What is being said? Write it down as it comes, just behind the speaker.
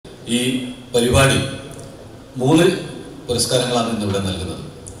ഈ പരിപാടി 3 പുരസ്കാരങ്ങളാണ് ഇന്നിവിടെ നൽകുന്നത്.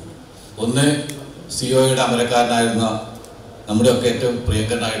 ഒന്ന് സിഒയുടെ അമരക്കാരനായിരുന്ന നമ്മുടെയൊക്കെ ഏറ്റവും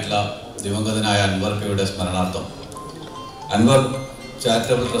പ്രിയങ്കരനായിട്ടുള്ള ദിവംഗതനായ അൻവർക്കയുടെ സ്മരണാർത്ഥം അൻവർ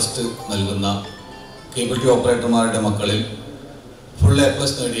ചാരിറ്റബിൾ ട്രസ്റ്റ് നൽകുന്ന കേബിൾ ടി ഓപ്പറേറ്റർമാരുടെ മക്കളിൽ ഫുൾ A+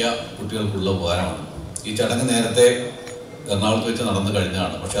 നേടിയ കുട്ടികൾക്കുള്ള ഉപകാരമാണ്. ഈ ചടങ്ങ് നേരത്തെ എറണാകുളത്ത് വെച്ച് നടന്നു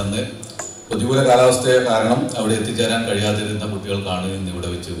കഴിഞ്ഞാണ്. പക്ഷെ അന്ന് പ്രതികൂല കാലാവസ്ഥയെ കാരണം അവിടെ എത്തിച്ചേരാൻ കഴിയാതിരുന്ന കുട്ടികൾക്കാണ് ഇന്നിവിടെ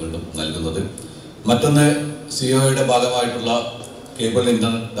വെച്ച് വീണ്ടും നൽകുന്നത്. മറ്റൊന്ന് സിഒയുടെ ഭാഗമായിട്ടുള്ള കേബിൾ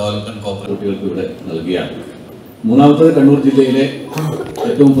ഇന്റർനെറ്റ് ഡെവലപ്മെന്റ് കോർപ്പറേറ്റ് കുട്ടികൾക്ക് ഇവിടെ നൽകിയാണ്. മൂന്നാമത്തത് കണ്ണൂർ ജില്ലയിലെ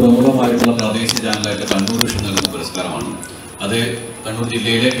ഏറ്റവും പ്രമുഖമായിട്ടുള്ള പ്രാദേശിക ചാനലായിട്ട് കണ്ണൂർ വിഷൻ നൽകുന്ന പുരസ്കാരമാണ്. അത് കണ്ണൂർ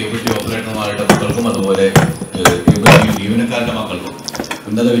ജില്ലയിലെ കേബിൾ ടി ഓപ്പറേറ്റർമാരുടെ മക്കൾക്കും അതുപോലെ കേബിൾ ടി ജീവനക്കാരുടെ മക്കൾക്കും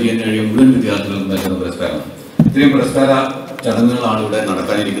ഉന്നത വിജയം നേടിയ മുഴുവൻ വിദ്യാർത്ഥികൾക്കും നൽകുന്ന പുരസ്കാരമാണ്. ഇത്രയും പുരസ്കാര ചടങ്ങുകളാണ് ഇവിടെ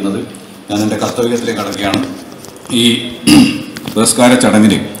നടക്കാനിരിക്കുന്നത്. ഞാൻ എൻ്റെ കർത്തവ്യത്തിലേക്ക് കടക്കുകയാണ്. ഈ പുരസ്കാര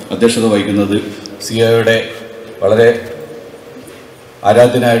ചടങ്ങിന് അധ്യക്ഷത വഹിക്കുന്നത് സിഒയുടെ വളരെ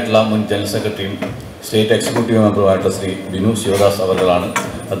ആരാധ്യനായിട്ടുള്ള മുൻ ജനറൽ സെക്രട്ടറിയും സ്റ്റേറ്റ് എക്സിക്യൂട്ടീവ് മെമ്പറുമായിട്ടുള്ള ശ്രീ ബിനു ശിവദാസ് അവர்களാണ്.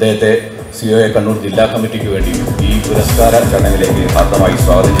 അദ്ദേഹത്തെ സിഒയെ കണ്ണൂർ ജില്ലാ കമ്മിറ്റിക്ക് വേണ്ടി ഈ പുരസ്കാര ചടങ്ങിലേക്ക് ആദ്യമായി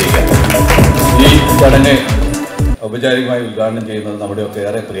സ്വാഗതം ചെയ്യുക. ഈ ചടങ്ങ് ഔപചാരികമായി ഉദ്ഘാടനം ചെയ്യുന്നത് നമ്മുടെയൊക്കെ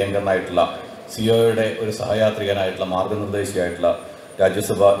ഏറെ പ്രിയങ്കരനായിട്ടുള്ള സിഒയുടെ ഒരു സഹയാത്രികനായിട്ടുള്ള മാർഗനിർദ്ദേശിയായിട്ടുള്ള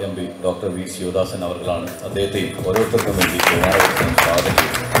Rajya Sabha MP doctor V Sivadasan അവர்களാണ്. അദ്ദേഹത്തെയും ഓരോരുത്തർക്കും വേണ്ടി സ്വാഗതം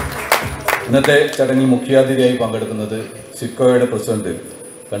ചെയ്യുന്നു. ഇന്നത്തെ ചടങ്ങിൽ മുഖ്യാതിഥിയായി പങ്കെടുക്കുന്നത് സിഡ്കോയുടെ പ്രസിഡന്റ്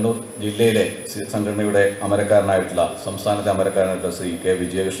കണ്ണൂർ ജില്ലയിലെ സംഘടനയുടെ അമരക്കാരനായിട്ടുള്ള സംസ്ഥാനത്തെ അമരക്കാരനായിട്ടുള്ള ശ്രീ K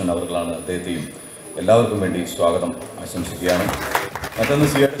വിജയകൃഷ്ണൻ അവர்களാണ്. അദ്ദേഹത്തെയും എല്ലാവർക്കും വേണ്ടി സ്വാഗതം ആശംസിക്കുകയാണ്. മറ്റൊന്ന്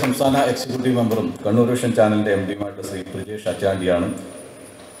സിഒയുടെ സംസ്ഥാന എക്സിക്യൂട്ടീവ് മെമ്പറും കണ്ണൂർ വിഷൻ ചാനലിൻ്റെ MDയുമായിട്ടുള്ള ശ്രീ ബ്രിജേഷ് അച്ചാണ്ടിയാണ്.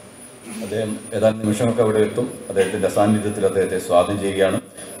 അദ്ദേഹം ഏതാനും നിമിഷങ്ങൾക്ക് അവിടെ എത്തും. അദ്ദേഹത്തിൻ്റെ സാന്നിധ്യത്തിൽ അദ്ദേഹത്തെ സ്വാഗതം ചെയ്യുകയാണ്.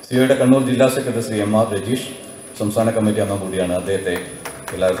 സിഒയുടെ കണ്ണൂർ ജില്ലാ സെക്രട്ടറി ശ്രീ MR രജീഷ് സംസ്ഥാന കമ്മിറ്റി അംഗം കൂടിയാണ്. അദ്ദേഹത്തെ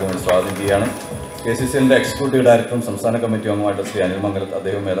എല്ലാവർക്കും വേണ്ടി സ്വാഗതം ചെയ്യുകയാണ്. KCCLൻ്റെ എക്സിക്യൂട്ടീവ് ഡയറക്ടറും സംസ്ഥാന കമ്മിറ്റി അംഗമായിട്ട് ശ്രീ അനിൽ മംഗലത്ത്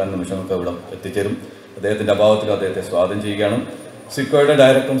അദ്ദേഹം ഏതാനും നിമിഷങ്ങൾക്ക് ഇവിടെ എത്തിച്ചേരും. അദ്ദേഹത്തിൻ്റെ അഭാവത്തിൽ അദ്ദേഹത്തെ സ്വാഗതം ചെയ്യുകയാണ്. സിഡ്കോയുടെ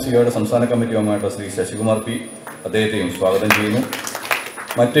ഡയറക്ടറും സിഒയുടെ സംസ്ഥാന കമ്മിറ്റി അംഗമായിട്ടുള്ള ശ്രീ ശശികുമാർ P അദ്ദേഹത്തെയും സ്വാഗതം ചെയ്യുന്നു.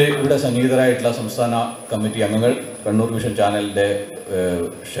 മറ്റ് ഇവിടെ സന്നിഹിതരായിട്ടുള്ള സംസ്ഥാന കമ്മിറ്റി അംഗങ്ങൾ, കണ്ണൂർ വിഷൻ ചാനലിൻ്റെ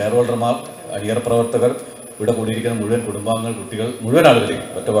ഷെയർ ഹോൾഡർമാർ, അണിയറ പ്രവർത്തകർ, ഇവിടെ കൂടിയിരിക്കുന്ന മുഴുവൻ കുടുംബാംഗങ്ങൾ, കുട്ടികൾ, മുഴുവൻ ആളുകളെയും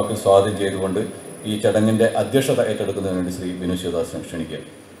ഒറ്റ വാക്കിൽ സ്വാഗതം ചെയ്തുകൊണ്ട് ഈ ചടങ്ങിൻ്റെ അധ്യക്ഷത ഏറ്റെടുക്കുന്നതിന് വേണ്ടി ശ്രീ ബിനു ശിവദാസിനെ ക്ഷണിക്കുക.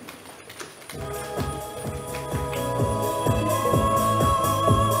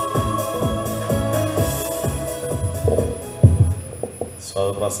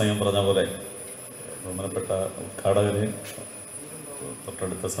 സ്വാഗതപ്രാസംഗം പറഞ്ഞ പോലെ ബഹുമാനപ്പെട്ട ഉദ്ഘാടകന്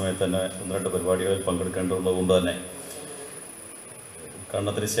തൊട്ടടുത്ത സമയത്ത് തന്നെ 1-2 പരിപാടികളിൽ പങ്കെടുക്കേണ്ടതുകൊണ്ട് തന്നെ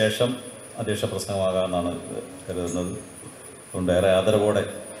ഉദ്ഘാടനത്തിന് ശേഷം അധ്യക്ഷ പ്രസംഗമാകാമെന്നാണ് കരുതുന്നത്. അതുകൊണ്ട് ഏറെ ആദരവോടെ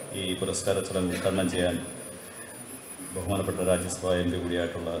ഈ പുരസ്കാര ചടങ്ങ് ഉദ്ഘാടനം ചെയ്യാൻ ബഹുമാനപ്പെട്ട രാജ്യസഭ MP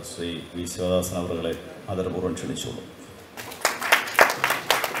കൂടിയായിട്ടുള്ള ശ്രീ വി ശിവദാസൻ അവരെ ആദരപൂർവ്വം ക്ഷണിച്ചോളൂ.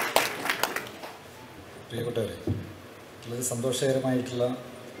 പ്രിയപ്പെട്ടവരെ, വളരെ സന്തോഷകരമായിട്ടുള്ള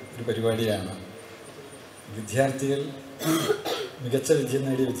ഒരു പരിപാടിയാണ്. വിദ്യാർത്ഥികൾ, മികച്ച വിജയം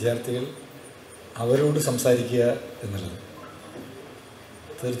നേടിയ വിദ്യാർത്ഥികൾ അവരോട് സംസാരിക്കുക എന്നുള്ളത്.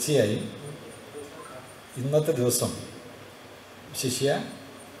 തീർച്ചയായും ഇന്നത്തെ ദിവസം ശിഷ്യ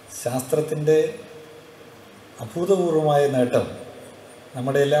ശാസ്ത്രത്തിൻ്റെ അഭൂതപൂർവമായ നേട്ടം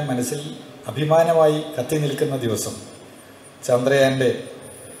നമ്മുടെ എല്ലാം മനസ്സിൽ അഭിമാനമായി കത്തി നിൽക്കുന്ന ദിവസം, ചന്ദ്രയാൻ്റെ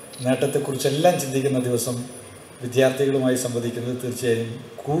നേട്ടത്തെക്കുറിച്ചെല്ലാം ചിന്തിക്കുന്ന ദിവസം വിദ്യാർത്ഥികളുമായി സംവദിക്കുന്നത് തീർച്ചയായും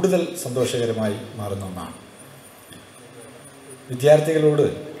കൂടുതൽ സന്തോഷകരമായി മാറുന്ന ഒന്നാണ്. വിദ്യാർത്ഥികളോട്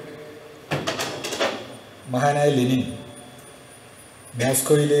മഹാനായ ലെനിൻ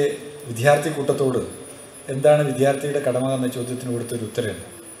മോസ്കോയിലെ വിദ്യാർത്ഥി കൂട്ടത്തോട് എന്താണ് വിദ്യാർത്ഥിയുടെ കടമ എന്ന ചോദ്യത്തിന് കൊടുത്തൊരു ഉത്തരം,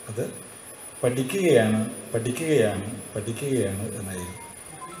 അത് പഠിക്കുകയാണ് പഠിക്കുകയാണ് പഠിക്കുകയാണ് എന്നായിരുന്നു.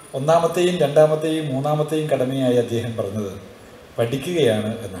 ഒന്നാമത്തെയും രണ്ടാമത്തെയും മൂന്നാമത്തെയും കടമയായി അദ്ദേഹം പറഞ്ഞത്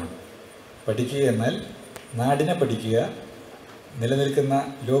പഠിക്കുകയാണ് എന്നാണ്. പഠിക്കുക എന്നാൽ നാടിനെ പഠിക്കുക, നിലനിൽക്കുന്ന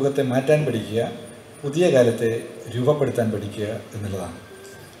ലോകത്തെ മാറ്റാൻ പഠിക്കുക, പുതിയ കാലത്തെ രൂപപ്പെടുത്താൻ പഠിക്കുക എന്നുള്ളതാണ്.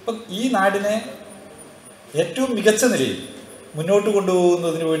 അപ്പം ഈ നാടിനെ ഏറ്റവും മികച്ച നിലയിൽ മുന്നോട്ട്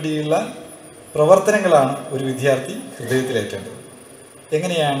കൊണ്ടുപോകുന്നതിന് വേണ്ടിയുള്ള പ്രവർത്തനങ്ങളാണ് ഒരു വിദ്യാർത്ഥി ഹൃദയത്തിലേറ്റേണ്ടത്.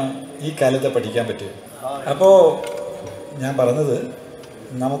 എങ്ങനെയാണ് ഈ കാലത്തെ പഠിക്കാൻ പറ്റുക? അപ്പോൾ ഞാൻ പറഞ്ഞത്,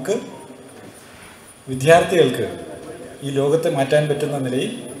 നമുക്ക് വിദ്യാർത്ഥികൾക്ക് ഈ ലോകത്തെ മാറ്റാൻ പറ്റുന്ന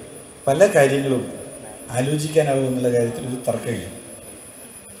നിലയിൽ പല കാര്യങ്ങളും ആലോചിക്കാനാവുമെന്നുള്ള കാര്യത്തിൽ ഒരു തർക്കമില്ല.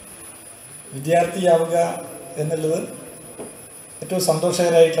 വിദ്യാർത്ഥിയാവുക എന്നുള്ളത് ഏറ്റവും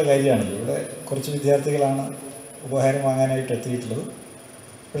സന്തോഷകരമായിട്ടുള്ള കാര്യമാണല്ലോ. ഇവിടെ കുറച്ച് വിദ്യാർത്ഥികളാണ് ഉപഹാരം വാങ്ങാനായിട്ട് എത്തിയിട്ടുള്ളത്.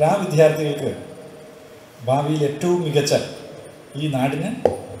 അപ്പോൾ ആ വിദ്യാർത്ഥികൾക്ക് ഭാവിയിൽ ഏറ്റവും മികച്ച ഈ നാടിന്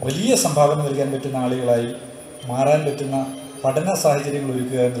വലിയ സംഭാവന നൽകാൻ പറ്റുന്ന ആളുകളായി മാറാൻ പറ്റുന്ന പഠന സാഹചര്യങ്ങൾ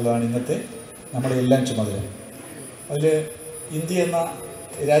ഒരുക്കുക എന്നുള്ളതാണ് ഇന്നത്തെ നമ്മുടെ എല്ലാം ചുമതല. അതിൽ ഇന്ത്യ എന്ന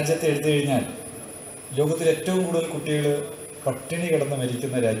രാജ്യത്തെ എടുത്തു കഴിഞ്ഞാൽ ലോകത്തിൽ ഏറ്റവും കൂടുതൽ കുട്ടികൾ പട്ടിണി കിടന്ന്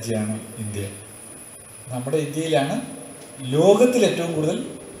മരിക്കുന്ന രാജ്യമാണ് ഇന്ത്യ. നമ്മുടെ ഇന്ത്യയിലാണ് ലോകത്തിൽ ഏറ്റവും കൂടുതൽ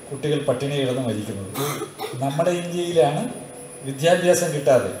കുട്ടികൾ പട്ടിണി കിടന്ന് മരിക്കുന്നത്. നമ്മുടെ ഇന്ത്യയിലാണ് വിദ്യാഭ്യാസം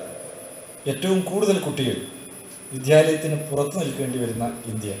കിട്ടാതെ ഏറ്റവും കൂടുതൽ കുട്ടികൾ വിദ്യാലയത്തിന് പുറത്തു നിൽക്കേണ്ടി വരുന്ന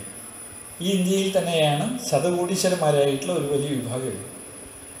ഇന്ത്യ. ഈ ഇന്ത്യയിൽ തന്നെയാണ് ശതകോടീശ്വരന്മാരായിട്ടുള്ള ഒരു വലിയ വിഭാഗം.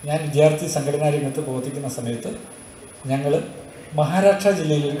 ഞാൻ വിദ്യാർത്ഥി സംഘടനാ രംഗത്ത് പ്രവർത്തിക്കുന്ന സമയത്ത് ഞങ്ങൾ മഹാരാഷ്ട്ര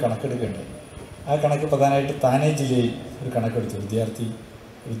ജില്ലയിൽ ഒരു കണക്കെടുക്കുകയുണ്ടായി. ആ കണക്ക് പ്രധാനമായിട്ട് താനെ ജില്ലയിൽ ഒരു കണക്കെടുത്തു,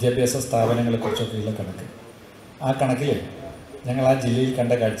 വിദ്യാഭ്യാസ സ്ഥാപനങ്ങളെക്കുറിച്ചൊക്കെയുള്ള കണക്ക്. ആ കണക്കിൽ ഞങ്ങൾ ആ ജില്ലയിൽ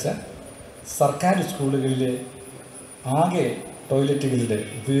കണ്ട കാഴ്ച, സർക്കാർ സ്കൂളുകളിലെ ആകെ ടോയ്ലറ്റുകളുടെ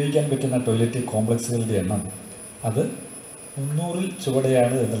ഉപയോഗിക്കാൻ പറ്റുന്ന ടോയ്ലറ്റ് കോംപ്ലക്സുകളുടെ എണ്ണം അത് 300-ൽ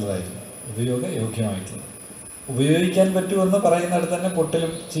ചുവടെയാണ് എന്നുള്ളതായിരുന്നു. ഉപയോഗയോഗ്യമായിട്ടുള്ളത്. ഉപയോഗിക്കാൻ പറ്റുമെന്ന് പറയുന്നിടത്ത് തന്നെ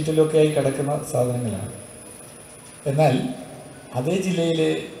പൊട്ടലും ചീറ്റലും ഒക്കെ ആയി കിടക്കുന്ന സാധനങ്ങളാണ്. എന്നാൽ അതേ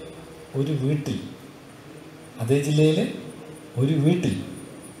ജില്ലയിലെ ഒരു വീട്ടിൽ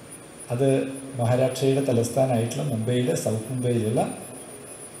അത് മഹാരാഷ്ട്രയുടെ തലസ്ഥാനമായിട്ടുള്ള മുംബൈയിലെ സൗത്ത് മുംബൈയിലുള്ള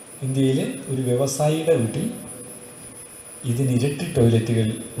ഇന്ത്യയിലെ ഒരു വ്യവസായിയുടെ വീട്ടിൽ ഇതിനിരട്ടി ടോയ്ലറ്റുകൾ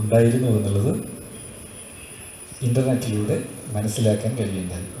ഉണ്ടായിരുന്നു എന്നുള്ളത് ഇൻ്റർനെറ്റിലൂടെ മനസ്സിലാക്കാൻ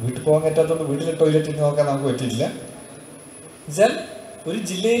കഴിയുന്നുണ്ടായി. വീട്ടിൽ പോകാൻ പറ്റാത്തതുകൊണ്ട് വീട്ടിലെ ടോയ്ലറ്റ് നോക്കാൻ നമുക്ക് പറ്റിയില്ല. എന്നുവെച്ചാൽ ഒരു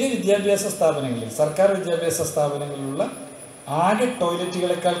ജില്ലയിലെ വിദ്യാഭ്യാസ സ്ഥാപനങ്ങളിൽ, സർക്കാർ വിദ്യാഭ്യാസ സ്ഥാപനങ്ങളിലുള്ള ആകെ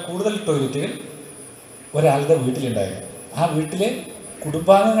ടോയ്ലറ്റുകളെക്കാൾ കൂടുതൽ ടോയ്ലറ്റുകൾ ഒരാളുടെ വീട്ടിലുണ്ടായിരുന്നു. ആ വീട്ടിലെ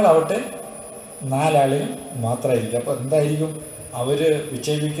കുടുംബാംഗങ്ങളാവട്ടെ 4 ആളുകൾ മാത്രമായിരിക്കും. അപ്പോൾ എന്തായിരിക്കും അവർ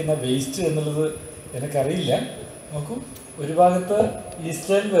വിക്ഷേപിക്കുന്ന വേസ്റ്റ് എന്നുള്ളത് എനിക്കറിയില്ല. നോക്കൂ, ഒരു ഭാഗത്ത്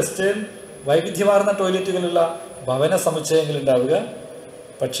ഈസ്റ്റേൺ വെസ്റ്റേൺ വൈവിധ്യമാർന്ന ടോയ്ലറ്റുകളുള്ള ഭവന സമുച്ചയങ്ങളുണ്ടാവുക,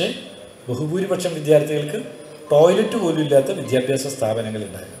 പക്ഷേ ബഹുഭൂരിപക്ഷം വിദ്യാർത്ഥികൾക്ക് ടോയ്ലറ്റ് പോലും ഇല്ലാത്ത വിദ്യാഭ്യാസ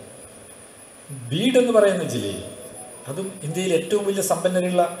സ്ഥാപനങ്ങളുണ്ടാകുക. ബീഡ് എന്ന് പറയുന്ന ജില്ലയിൽ, അതും ഇന്ത്യയിൽ ഏറ്റവും വലിയ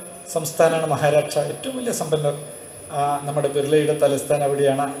സമ്പന്നരുള്ള സംസ്ഥാനമാണ് മഹാരാഷ്ട്ര. ഏറ്റവും വലിയ സമ്പന്നർ നമ്മുടെ ബിർളയുടെ തലസ്ഥാനം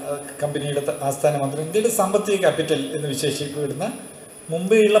അവിടെയാണ്, കമ്പനിയുടെ ആസ്ഥാന മന്ത്രി, ഇന്ത്യയുടെ സാമ്പത്തിക ക്യാപിറ്റൽ എന്ന് വിശേഷിക്കപ്പെടുന്ന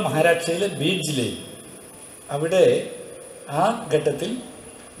മുംബൈയുള്ള മഹാരാഷ്ട്രയിലെ ബീഡ് ജില്ലയിൽ, അവിടെ ആ ഘട്ടത്തിൽ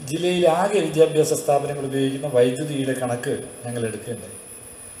ജില്ലയിലെ ആകെ വിദ്യാഭ്യാസ സ്ഥാപനങ്ങൾ ഉപയോഗിക്കുന്ന വൈദ്യുതിയുടെ കണക്ക് ഞങ്ങൾ എടുക്കേണ്ടത്.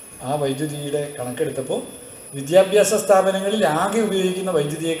 ആ വൈദ്യുതിയുടെ കണക്കെടുത്തപ്പോൾ വിദ്യാഭ്യാസ സ്ഥാപനങ്ങളിൽ ആകെ ഉപയോഗിക്കുന്ന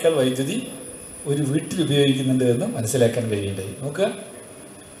വൈദ്യുതിയേക്കാൾ വൈദ്യുതി ഒരു വീട്ടിൽ ഉപയോഗിക്കുന്നുണ്ട് എന്ന് മനസ്സിലാക്കാൻ കഴിയേണ്ടത്. നോക്കുക,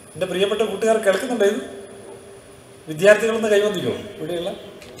 എൻ്റെ പ്രിയപ്പെട്ട കൂട്ടുകാർ കേൾക്കുന്നുണ്ടായിരുന്നു. വിദ്യാർത്ഥികളൊന്ന് കൈവന്നിക്കോ, ഇവിടെയുള്ള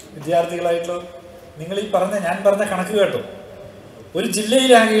വിദ്യാർത്ഥികളായിട്ടുള്ള നിങ്ങൾ ഞാൻ പറഞ്ഞ കണക്ക് കേട്ടോ. ഒരു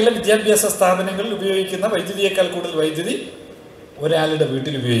ജില്ലയിലാകെയുള്ള വിദ്യാഭ്യാസ സ്ഥാപനങ്ങളിൽ ഉപയോഗിക്കുന്ന വൈദ്യുതിയേക്കാൾ കൂടുതൽ വൈദ്യുതി ഒരാളുടെ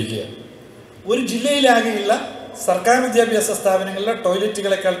വീട്ടിൽ ഉപയോഗിക്കുക. ഒരു ജില്ലയിലാകെയുള്ള സർക്കാർ വിദ്യാഭ്യാസ സ്ഥാപനങ്ങളിലെ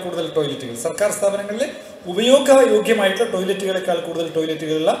ടോയ്ലറ്റുകളെക്കാൾ കൂടുതൽ ടോയ്ലറ്റുകൾ, സർക്കാർ സ്ഥാപനങ്ങളിലെ ഉപയോഗയോഗ്യമായിട്ടുള്ള ടോയ്ലറ്റുകളെക്കാൾ കൂടുതൽ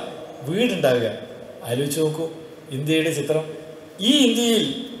ടോയ്ലറ്റുകളുള്ള വീടുണ്ടാവുക. ആലോചിച്ച് നോക്കൂ ഇന്ത്യയുടെ ചിത്രം. ഈ ഇന്ത്യയിൽ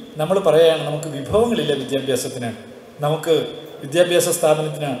നമ്മൾ പറയുകയാണ് നമുക്ക് വിഭവങ്ങളില്ല വിദ്യാഭ്യാസത്തിന്, നമുക്ക് വിദ്യാഭ്യാസ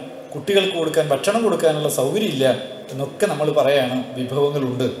സ്ഥാപനത്തിന് കുട്ടികൾക്ക് കൊടുക്കാൻ ഭക്ഷണം കൊടുക്കാനുള്ള സൗകര്യമില്ല എന്നൊക്കെ നമ്മൾ പറയുകയാണ്.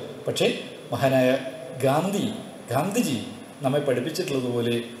 വിഭവങ്ങളുണ്ട്. പക്ഷേ മഹാനായ ഗാന്ധിജി നമ്മെ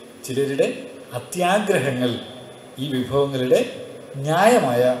പഠിപ്പിച്ചിട്ടുള്ളതുപോലെ ചിലരുടെ അത്യാഗ്രഹങ്ങൾ ഈ വിഭവങ്ങളുടെ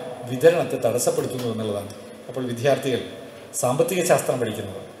ന്യായമായ വിതരണത്തെ തടസ്സപ്പെടുത്തുന്നു എന്നുള്ളതാണ്. അപ്പോൾ വിദ്യാർത്ഥികൾ സാമ്പത്തിക ശാസ്ത്രം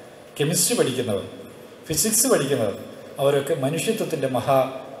പഠിക്കുന്നവർ, കെമിസ്ട്രി പഠിക്കുന്നവർ, ഫിസിക്സ് പഠിക്കുന്നവർ, അവരൊക്കെ മനുഷ്യത്വത്തിൻ്റെ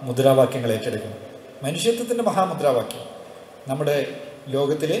മഹാമുദ്രാവാക്യങ്ങൾ ഏറ്റെടുക്കണം. മനുഷ്യത്വത്തിൻ്റെ മഹാമുദ്രാവാക്യം നമ്മുടെ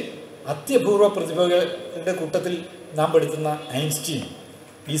ലോകത്തിലെ അത്യപൂർവ പ്രതിഭകളുടെ കൂട്ടത്തിൽ നാം പഠിക്കുന്ന ഐൻസ്റ്റീൻ,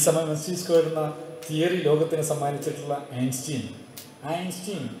 ഈ സമയം എം.സി. സ്ക്വയർ എന്ന തിയറി ലോകത്തിന് സമ്മാനിച്ചിട്ടുള്ള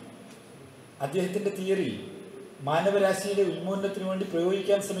ഐൻസ്റ്റീൻ അദ്ദേഹത്തിൻ്റെ തിയറി മാനവരാശിയുടെ ഉന്മൂലനത്തിന് വേണ്ടി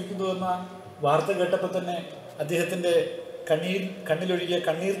പ്രയോഗിക്കാൻ ശ്രമിക്കുന്നു എന്ന വാർത്ത കേട്ടപ്പോൾ തന്നെ അദ്ദേഹത്തിൻ്റെ കണ്ണിലൊഴുകിയ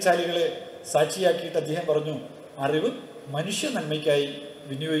കണ്ണീർ ചാലുകളെ സാക്ഷിയാക്കിയിട്ട് അദ്ദേഹം പറഞ്ഞു, അറിവ് മനുഷ്യ നന്മയ്ക്കായി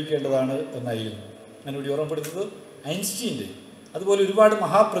വിനിയോഗിക്കേണ്ടതാണ് എന്നായിരുന്നു. ഞാനിവിടെ ഓർമ്മപ്പെടുത്തുന്നത് ഐൻസ്റ്റീൻ്റെ. അതുപോലെ ഒരുപാട്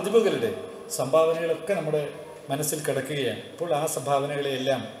മഹാപ്രതിഭകളുടെ സംഭാവനകളൊക്കെ നമ്മുടെ മനസ്സിൽ കിടക്കുകയാണ്. അപ്പോൾ ആ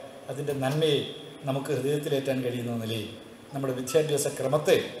സംഭാവനകളെയെല്ലാം, അതിൻ്റെ നന്മയെ നമുക്ക് ഹൃദയത്തിലേറ്റാൻ കഴിയുന്ന നിലയിൽ നമ്മുടെ വിദ്യാഭ്യാസ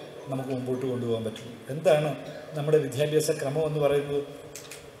ക്രമത്തെ നമുക്ക് മുമ്പോട്ട് കൊണ്ടുപോകാൻ പറ്റും. എന്താണ് നമ്മുടെ വിദ്യാഭ്യാസ ക്രമം എന്ന് പറയുന്നത്?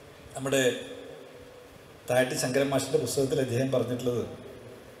 നമ്മുടെ താഴത്ത് ശങ്കരൻ മാഷിൻ്റെ പുസ്തകത്തിൽ അദ്ദേഹം പറഞ്ഞിട്ടുള്ളത്,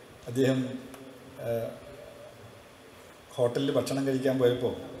 അദ്ദേഹം ഹോട്ടലിൽ ഭക്ഷണം കഴിക്കാൻ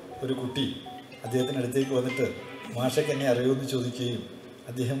പോയപ്പോൾ ഒരു കുട്ടി അദ്ദേഹത്തിനടുത്തേക്ക് വന്നിട്ട് മാഷയ്ക്ക് എന്നെ അറിയുമെന്ന് ചോദിക്കുകയും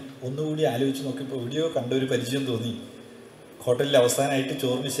അദ്ദേഹം ഒന്നുകൂടി ആലോചിച്ച് നോക്കിയപ്പോൾ എവിടെയോ കണ്ട ഒരു പരിചയം തോന്നി. ഹോട്ടലിൽ അവസാനമായിട്ട്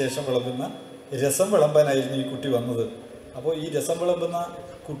ചോറിന് ശേഷം വിളമ്പുന്ന രസം വിളമ്പാനായിരുന്നു ഈ കുട്ടി വന്നത്. അപ്പോൾ ഈ രസം വിളമ്പുന്ന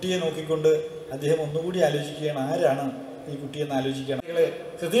കുട്ടിയെ നോക്കിക്കൊണ്ട് അദ്ദേഹം ഒന്നുകൂടി ആലോചിക്കുകയാണ്, ആരാണ് ഈ കുട്ടിയെന്ന് ആലോചിക്കുകയാണ്.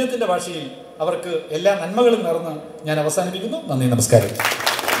 ഹൃദയത്തിൻ്റെ ഭാഷയിൽ അവർക്ക് എല്ലാ നന്മകളും നേർന്ന് ഞാൻ അവസാനിപ്പിക്കുന്നു. നന്ദി, നമസ്കാരം.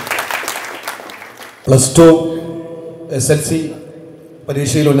 +2 SLC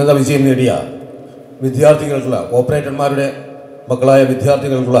പരീക്ഷയിൽ ഉന്നത വിജയം നേടിയ വിദ്യാർത്ഥികൾക്കുള്ള ഓപ്പറേറ്റർമാരുടെ മക്കളായ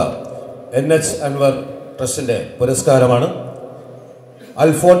വിദ്യാർത്ഥികൾക്കുള്ള NH അൻവർ ട്രസ്റ്റിൻ്റെ പുരസ്കാരമാണ്.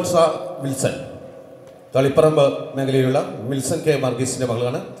 അൽഫോൻസ വിൽസൺ, തളിപ്പറമ്പ് മേഖലയിലുള്ള വിൽസൺ കെ മാർഗീസിൻ്റെ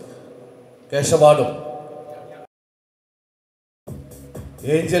മകളാണ്. ക്യാഷ് അവാർഡും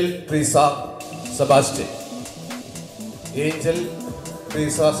Angel Treesa Sebastian, Angel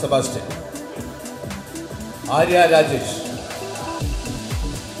Treesa Sebastian. Arya Rajeesh,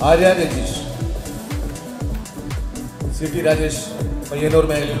 CT Rajesh, Payyanur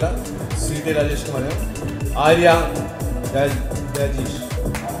മേഖലയിലുള്ള CT രാജേഷ് എന്ന് പറയാം. ആര്യ രാജീഷ്.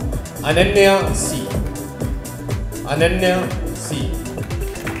 അനന്യ സി,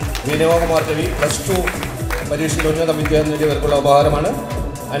 വിനോകുമാർ കവി. +2 പരീക്ഷയിൽ ഉന്നത വിജയം നേടിയവർക്കുള്ള ഉപഹാരമാണ്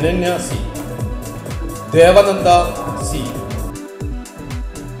അനന്യ സി. ദേവനന്ദ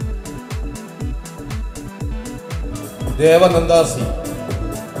സി.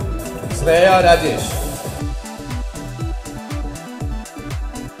 ശ്രേയ രാജേഷ്,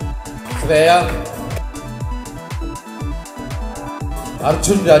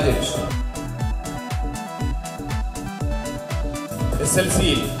 അർജുൻ രാജേഷ്.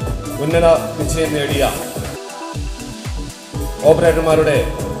 SLCയിൽ ഉന്നത വിജയം നേടിയ ഓപ്പറേറ്റർമാരുടെ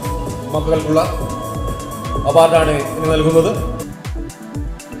മക്കൾക്കുള്ള അവാർഡാണ് ഇന്ന് നൽകുന്നത്.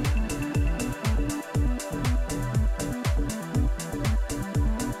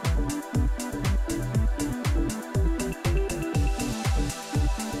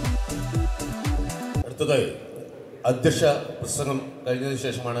 അടുത്തതായി അധ്യക്ഷ പ്രസംഗം കഴിഞ്ഞതിന്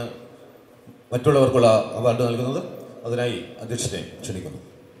ശേഷമാണ് മറ്റുള്ളവർക്കുള്ള അവാർഡ് നൽകുന്നത്. അതിനായി അധ്യക്ഷനെ ക്ഷണിക്കുന്നു.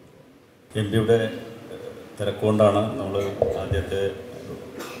 MPയുടെ തിരക്കുകൊണ്ടാണ് നമ്മൾ ആദ്യത്തെ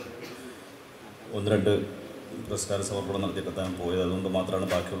 1-2 പുരസ്കാര സമർപ്പണം നടത്തിയിട്ടെത്താൻ പോയത്. അതുകൊണ്ട് മാത്രമാണ്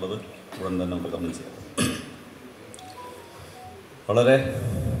ബാക്കിയുള്ളത് ഉടൻ തന്നെ നമുക്ക് കമന്റ് ചെയ്യാം. വളരെ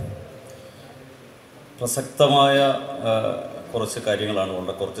പ്രസക്തമായ കുറച്ച് കാര്യങ്ങളാണ്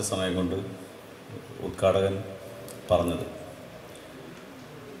വളരെ കുറച്ച് സമയം കൊണ്ട് ഉദ്ഘാടകൻ പറഞ്ഞത്.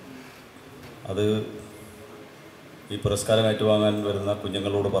 അത് ഈ പുരസ്കാരം ഏറ്റുവാങ്ങാൻ വരുന്ന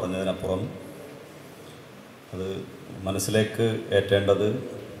കുഞ്ഞുങ്ങളോട് പറഞ്ഞതിനപ്പുറം അത് മനസ്സിലേക്ക് ഏറ്റേണ്ടത്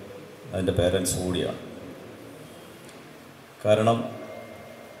അതിൻ്റെ പേരൻസ് കൂടിയാണ്. കാരണം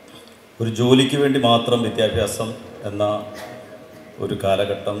ഒരു ജോലിക്ക് വേണ്ടി മാത്രം വിദ്യാഭ്യാസം എന്ന ഒരു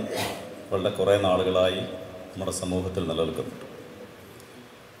കാലഘട്ടം വളരെ കുറേ നാളുകളായി നമ്മുടെ സമൂഹത്തിൽ നിലനിൽക്കുന്നുണ്ട്.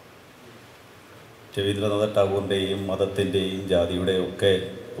 രവീന്ദ്രനാഥ ടാഗോറിൻ്റെയും മതത്തിൻ്റെയും ജാതിയുടെയും ഒക്കെ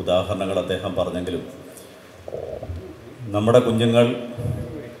ഉദാഹരണങ്ങൾ അദ്ദേഹം പറഞ്ഞെങ്കിലും നമ്മുടെ കുഞ്ഞുങ്ങൾ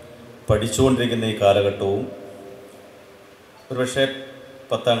പഠിച്ചുകൊണ്ടിരിക്കുന്ന ഈ കാലഘട്ടവും ഒരുപക്ഷെ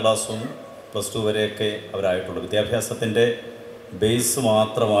 10ാം ക്ലാസ്സും +2 വരെയൊക്കെ അവരായിട്ടുള്ളൂ. വിദ്യാഭ്യാസത്തിൻ്റെ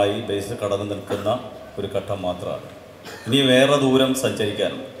ബേസ് കടന്നു നിൽക്കുന്ന ഒരു ഘട്ടം മാത്രമാണ്. ഇനി വേറെ ദൂരം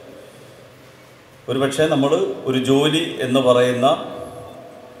സഞ്ചരിക്കാനുണ്ട്. ഒരുപക്ഷെ നമ്മൾ ഒരു ജോലി എന്ന് പറയുന്ന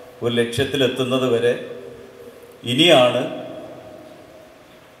ഒരു ലക്ഷ്യത്തിലെത്തുന്നത് വരെ ഇനിയാണ്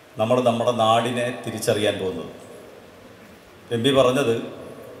നമ്മൾ നമ്മുടെ നാടിനെ തിരിച്ചറിയാൻ പോകുന്നത്. MP പറഞ്ഞത്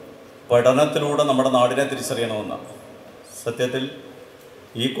പഠനത്തിലൂടെ നമ്മുടെ നാടിനെ തിരിച്ചറിയണമെന്നാണ്. സത്യത്തിൽ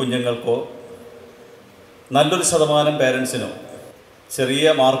ഈ കുഞ്ഞുങ്ങൾക്കോ നല്ലൊരു ശതമാനം പേരൻസിനോ ചെറിയ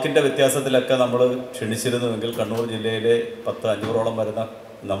മാർക്കിൻ്റെ വ്യത്യാസത്തിലൊക്കെ നമ്മൾ ക്ഷണിച്ചിരുന്നുവെങ്കിൽ കണ്ണൂർ ജില്ലയിലെ 500-ഓളം വരുന്ന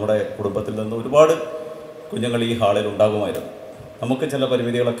നമ്മുടെ കുടുംബത്തിൽ നിന്ന് ഒരുപാട് കുഞ്ഞുങ്ങൾ ഈ ഹാളിൽ ഉണ്ടാകുമായിരുന്നു. നമുക്ക് ചില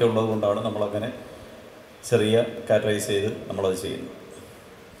പരിമിതികളൊക്കെ ഉള്ളതുകൊണ്ടാണ് നമ്മളങ്ങനെ ചെറിയ കാറ്ററൈസ് ചെയ്ത് നമ്മളത് ചെയ്യുന്നത്.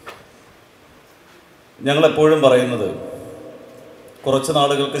 ഞങ്ങളെപ്പോഴും പറയുന്നത് കുറച്ച്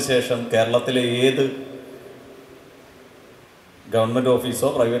നാളുകൾക്ക് ശേഷം കേരളത്തിലെ ഏത് ഗവൺമെൻറ് ഓഫീസോ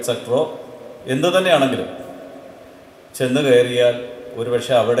പ്രൈവറ്റ് സെക്ടറോ എന്തു തന്നെയാണെങ്കിലും ചെന്ന് കയറിയാൽ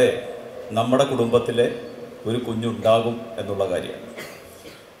ഒരുപക്ഷെ അവിടെ നമ്മുടെ കുടുംബത്തിലെ ഒരു കുഞ്ഞുണ്ടാകും എന്നുള്ള കാര്യമാണ്.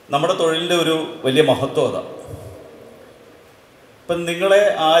 നമ്മുടെ തൊഴിലിൻ്റെ ഒരു വലിയ മഹത്വം അതാണ്. ഇപ്പം നിങ്ങളെ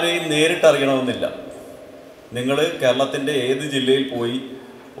ആരെയും നേരിട്ടറിയണമെന്നില്ല. നിങ്ങൾ കേരളത്തിൻ്റെ ഏത് ജില്ലയിൽ പോയി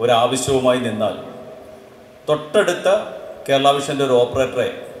ഒരാവശ്യവുമായി നിന്നാൽ തൊട്ടടുത്ത കേരള വിഷൻ്റെ ഒരു ഓപ്പറേറ്ററെ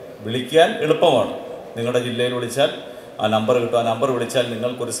വിളിക്കാൻ എളുപ്പമാണ്. നിങ്ങളുടെ ജില്ലയിൽ വിളിച്ചാൽ ആ നമ്പർ കിട്ടും. ആ നമ്പർ വിളിച്ചാൽ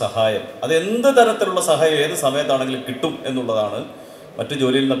നിങ്ങൾക്കൊരു സഹായം, അത് എന്ത് തരത്തിലുള്ള സഹായം ഏത് സമയത്താണെങ്കിലും കിട്ടും എന്നുള്ളതാണ് മറ്റു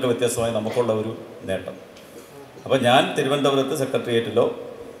ജോലിയിൽ നിന്നൊക്കെ വ്യത്യസ്തമായി നമുക്കുള്ള ഒരു നേട്ടം. അപ്പോൾ ഞാൻ തിരുവനന്തപുരത്ത് സെക്രട്ടേറിയറ്റിലോ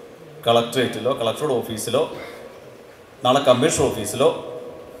കളക്ടറേറ്റിലോ കളക്ടറുടെ ഓഫീസിലോ നാളെ കമ്മീഷണർ ഓഫീസിലോ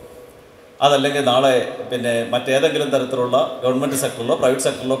അതല്ലെങ്കിൽ നാളെ മറ്റേതെങ്കിലും തരത്തിലുള്ള ഗവൺമെൻറ് സെക്ടറിലോ പ്രൈവറ്റ്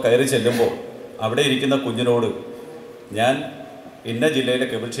സെക്ടറിലോ കയറി ചെല്ലുമ്പോൾ അവിടെ ഇരിക്കുന്ന കുഞ്ഞിനോട് ഞാൻ ഇന്ന ജില്ലയിലെ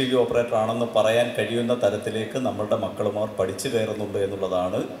കേബിൾ ടി വി ഓപ്പറേറ്റർ ആണെന്ന് പറയാൻ കഴിയുന്ന തരത്തിലേക്ക് നമ്മളുടെ മക്കളുമാർ പഠിച്ചു കയറുന്നുണ്ട്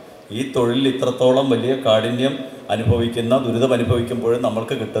എന്നുള്ളതാണ് ഈ തൊഴിലിൽ ഇത്രത്തോളം വലിയ കാഠിന്യം അനുഭവിക്കുന്ന, ദുരിതം അനുഭവിക്കുമ്പോഴും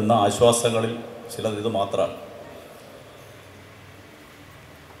നമ്മൾക്ക് കിട്ടുന്ന ആശ്വാസങ്ങളിൽ ചിലത് ഇത് മാത്രമാണ്.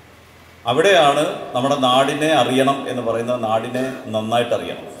 അവിടെയാണ് നമ്മുടെ നാടിനെ അറിയണം എന്ന് പറയുന്നത്, നാടിനെ നന്നായിട്ട്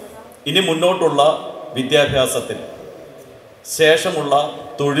അറിയണം. ഇനി മുന്നോട്ടുള്ള വിദ്യാഭ്യാസത്തിൽ ശേഷമുള്ള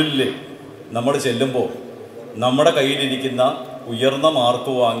തൊഴിലിൽ നമ്മൾ ചെല്ലുമ്പോൾ നമ്മുടെ കയ്യിലിരിക്കുന്ന ഉയർന്ന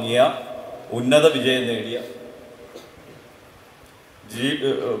മാർക്ക് വാങ്ങിയ, ഉന്നത വിജയം നേടിയ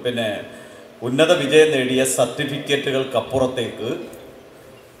ഉന്നത വിജയം നേടിയ സർട്ടിഫിക്കറ്റുകൾക്കപ്പുറത്തേക്ക്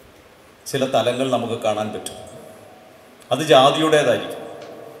ചില തലങ്ങൾ നമുക്ക് കാണാൻ പറ്റും. അത് ജാതിയുടേതായിരിക്കും,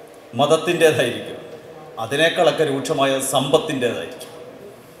 മതത്തിൻ്റേതായിരിക്കും, അതിനേക്കാളൊക്കെ രൂക്ഷമായ സമ്പത്തിൻ്റേതായിരിക്കും.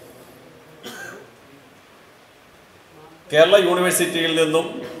 കേരള യൂണിവേഴ്സിറ്റിയിൽ നിന്നും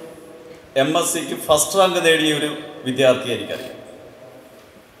MScക്ക് ഫസ്റ്റ് റാങ്ക് നേടിയ ഒരു വിദ്യാർത്ഥിയെ എനിക്കറിയാം.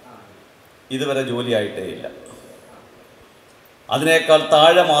 ഇതുവരെ ജോലിയായിട്ടേ ഇല്ല. അതിനേക്കാൾ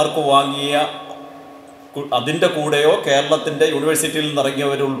താഴെ മാർക്ക് വാങ്ങിയ, അതിൻ്റെ കൂടെയോ കേരളത്തിൻ്റെ യൂണിവേഴ്സിറ്റിയിൽ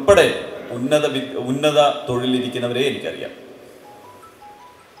നിന്നിറങ്ങിയവരുൾപ്പെടെ ഉന്നത തൊഴിലിരിക്കുന്നവരെ എനിക്കറിയാം.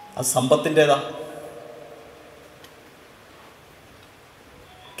 അത് സമ്പത്തിൻ്റെതാ.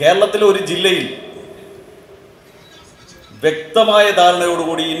 കേരളത്തിലെ ഒരു ജില്ലയിൽ വ്യക്തമായ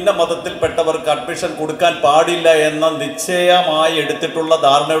ധാരണയോടുകൂടി ഇന്ന മതത്തിൽപ്പെട്ടവർക്ക് അഡ്മിഷൻ കൊടുക്കാൻ പാടില്ല എന്ന നിശ്ചയമായി എടുത്തിട്ടുള്ള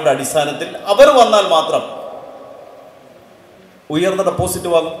ധാരണയുടെ അടിസ്ഥാനത്തിൽ അവർ വന്നാൽ മാത്രം ഉയർന്ന ഡെപ്പോസിറ്റ്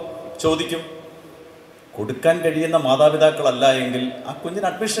വാങ്ങും, ചോദിക്കും. കൊടുക്കാൻ കഴിയുന്ന മാതാപിതാക്കളല്ല എങ്കിൽ ആ കുഞ്ഞിന്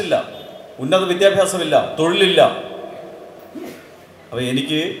അഡ്മിഷൻ ഇല്ല, ഉന്നത വിദ്യാഭ്യാസമില്ല, തൊഴിലില്ല. അപ്പോൾ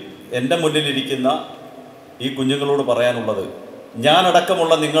എനിക്ക് എൻ്റെ മുന്നിലിരിക്കുന്ന ഈ കുഞ്ഞുങ്ങളോട് പറയാനുള്ളത്,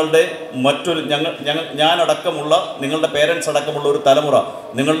 ഞാനടക്കമുള്ള നിങ്ങളുടെ ഞാനടക്കമുള്ള നിങ്ങളുടെ പേരൻസ് അടക്കമുള്ള ഒരു തലമുറ,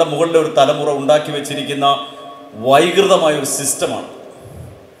 നിങ്ങളുടെ മുകളിലെ ഒരു തലമുറ ഉണ്ടാക്കി വെച്ചിരിക്കുന്ന വൈകൃതമായൊരു സിസ്റ്റമാണ്.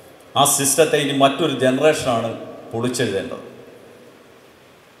 ആ സിസ്റ്റത്തെ ഇനി മറ്റൊരു ജനറേഷനാണ് പൊളിച്ചെഴുതേണ്ടത്.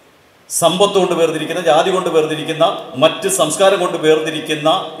 സമ്പത്ത് കൊണ്ട് വേർതിരിക്കുന്ന, ജാതി കൊണ്ട് വേർതിരിക്കുന്ന, മറ്റ് സംസ്കാരം കൊണ്ട് വേർതിരിക്കുന്ന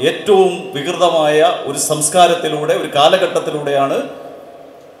ഏറ്റവും വികൃതമായ ഒരു സംസ്കാരത്തിലൂടെ, ഒരു കാലഘട്ടത്തിലൂടെയാണ്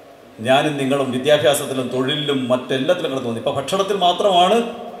ഞാനും നിങ്ങളും വിദ്യാഭ്യാസത്തിലും തൊഴിലിലും മറ്റെല്ലാത്തിലും കിടന്നു തോന്നുന്നു. ഇപ്പോൾ ഭക്ഷണത്തിൽ മാത്രമാണ്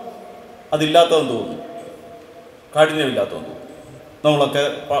അതില്ലാത്തതെന്ന് തോന്നുന്നു, കാഠിന്യമില്ലാത്തതെന്ന് തോന്നുന്നു. നമ്മളൊക്കെ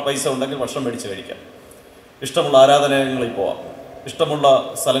പൈസ ഉണ്ടെങ്കിൽ ഭക്ഷണം മേടിച്ച് കഴിക്കാം, ഇഷ്ടമുള്ള ആരാധനാലയങ്ങളിൽ പോവാം, ഇഷ്ടമുള്ള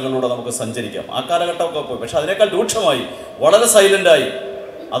സ്ഥലങ്ങളിലൂടെ നമുക്ക് സഞ്ചരിക്കാം. ആ കാലഘട്ടമൊക്കെ പോയി. പക്ഷെ അതിനേക്കാൾ രൂക്ഷമായി, വളരെ സൈലൻ്റായി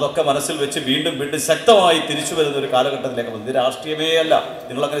അതൊക്കെ മനസ്സിൽ വെച്ച് വീണ്ടും ശക്തമായി തിരിച്ചു വരുന്നൊരു കാലഘട്ടത്തിലേക്ക് വന്നു. ഇത് രാഷ്ട്രീയമേ അല്ല,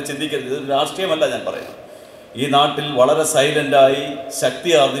 നിങ്ങളങ്ങനെ ചിന്തിക്കരുത്. ഇത് രാഷ്ട്രീയമല്ല ഞാൻ പറയുന്നത്. ഈ നാട്ടിൽ വളരെ സൈലൻ്റായി ശക്തി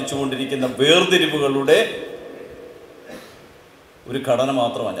ആർജിച്ചുകൊണ്ടിരിക്കുന്ന വേർതിരിവുകളുടെ ഒരു ഘടന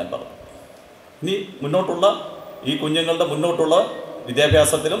മാത്രമാണ് ഞാൻ പറഞ്ഞത്. ഇനി മുന്നോട്ടുള്ള ഈ കുഞ്ഞുങ്ങളുടെ മുന്നോട്ടുള്ള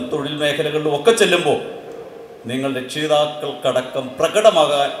വിദ്യാഭ്യാസത്തിലും തൊഴിൽ മേഖലകളിലും ഒക്കെ ചെല്ലുമ്പോൾ നിങ്ങൾ രക്ഷിതാക്കൾക്കടക്കം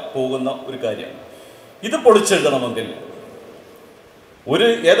പ്രകടമാകാൻ പോകുന്ന ഒരു കാര്യമാണ്. ഇത് പൊളിച്ചെഴുതണമെങ്കിൽ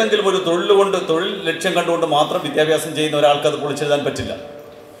ഏതെങ്കിലും ഒരു തൊഴിൽ ലക്ഷ്യം കണ്ടുകൊണ്ട് മാത്രം വിദ്യാഭ്യാസം ചെയ്യുന്ന ഒരാൾക്ക് അത് പൊളിച്ചെഴുതാൻ പറ്റില്ല.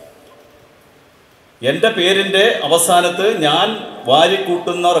 എൻ്റെ പേരിൻ്റെ അവസാനത്ത് ഞാൻ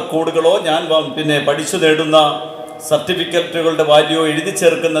വാരിക്കൂട്ടുന്ന റെക്കോർഡുകളോ ഞാൻ പഠിച്ചു നേടുന്ന സർട്ടിഫിക്കറ്റുകളുടെ വാല്യോ എഴുതി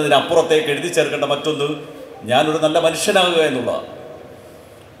ചേർക്കുന്നതിനപ്പുറത്തേക്ക് എഴുതി ചേർക്കേണ്ട മറ്റൊന്ന്, ഞാനൊരു നല്ല മനുഷ്യനാകുക എന്നുള്ളതാണ്.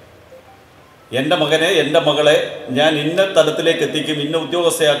 എൻ്റെ മകനെ, എൻ്റെ മകളെ ഞാൻ ഇന്ന തലത്തിലേക്ക് എത്തിക്കും, ഇന്ന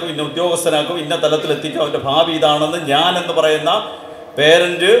ഉദ്യോഗസ്ഥയാക്കും, ഇന്ന ഉദ്യോഗസ്ഥനാക്കും, ഇന്ന തലത്തിലെത്തിക്കും, അവൻ്റെ ഭാവി ഇതാണെന്ന് ഞാൻ എന്ന് പറയുന്ന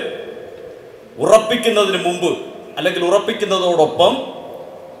പേരൻ്റ് ഉറപ്പിക്കുന്നതിന് മുമ്പ്, അല്ലെങ്കിൽ ഉറപ്പിക്കുന്നതോടൊപ്പം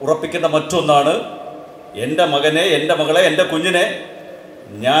ഉറപ്പിക്കേണ്ട മറ്റൊന്നാണ്, എൻ്റെ മകനെ, എൻ്റെ മകളെ, എൻ്റെ കുഞ്ഞിനെ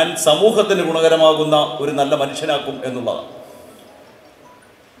ഞാൻ സമൂഹത്തിന് ഗുണകരമാകുന്ന ഒരു നല്ല മനുഷ്യനാക്കും എന്നുള്ളതാണ്.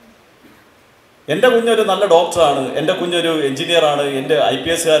 എൻ്റെ കുഞ്ഞൊരു നല്ല ഡോക്ടറാണ്, എൻ്റെ കുഞ്ഞൊരു എഞ്ചിനീയറാണ്, എൻ്റെ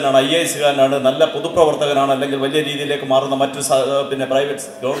IPS കാരനാണ്, IAS കാരനാണ്, നല്ല പൊതുപ്രവർത്തകനാണ്, അല്ലെങ്കിൽ വലിയ രീതിയിലേക്ക് മാറുന്ന മറ്റു പ്രൈവറ്റ്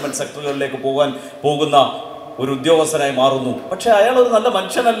ഗവൺമെൻറ് സെക്ടറുകളിലേക്ക് പോകുന്ന ഒരു ഉദ്യോഗസ്ഥനായി മാറുന്നു. പക്ഷേ അയാളൊരു നല്ല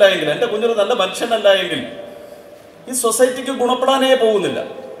മനുഷ്യനല്ല എങ്കിൽ, എൻ്റെ കുഞ്ഞൊരു നല്ല മനുഷ്യനല്ല എങ്കിൽ ഈ സൊസൈറ്റിക്ക് ഗുണപ്പെടാനേ പോകുന്നില്ല,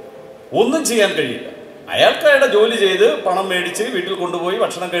 ഒന്നും ചെയ്യാൻ കഴിയില്ല. അയാൾക്ക് അയാളുടെ ജോലി ചെയ്ത് പണം മേടിച്ച് വീട്ടിൽ കൊണ്ടുപോയി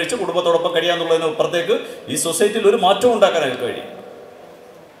ഭക്ഷണം കഴിച്ച് കുടുംബത്തോടൊപ്പം കഴിയാന്നുള്ളതിന് അപ്പുറത്തേക്ക് ഈ സൊസൈറ്റിയിൽ ഒരു മാറ്റം ഉണ്ടാക്കാൻ അയാൾക്ക് കഴിയും.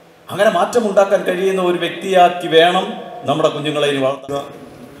 അങ്ങനെ മാറ്റം ഉണ്ടാക്കാൻ കഴിയുന്ന ഒരു വ്യക്തിയാക്കി വേണം നമ്മുടെ കുഞ്ഞുങ്ങളെ ഇനി വളർത്തുക.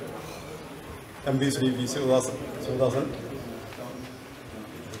 MP Shri P Sivadasan,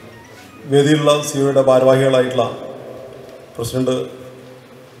 വേദിയിലുള്ള സിഒയുടെ ഭാരവാഹികളായിട്ടുള്ള president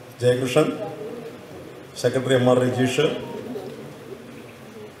Jayakrishnan, secretary MR Rajeesh,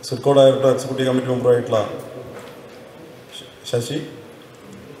 SIDCO director executive committee മെമ്പറായിട്ടുള്ള Sasi,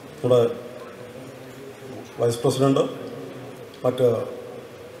 ഇവിടെ വൈസ് പ്രസിഡന്റ്, മറ്റ്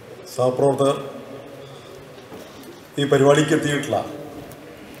സഹപ്രവർത്തകർ, ഈ പരിപാടിക്ക് എത്തിയിട്ടുള്ള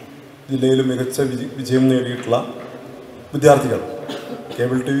ജില്ലയിൽ മികച്ച വിജയം നേടിയിട്ടുള്ള വിദ്യാർത്ഥികൾ,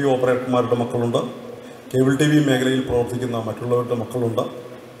 കേബിൾ TV ഓപ്പറേറ്റർമാരുടെ മക്കളുണ്ട്, കേബിൾ TV മേഖലയിൽ പ്രവർത്തിക്കുന്ന മറ്റുള്ളവരുടെ മക്കളുണ്ട്,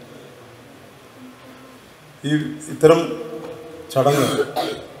 ഇത്തരം ചടങ്ങ്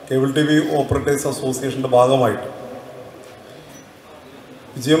കേബിൾ TV ഓപ്പറേറ്റേഴ്സ് അസോസിയേഷൻ്റെ ഭാഗമായിട്ട്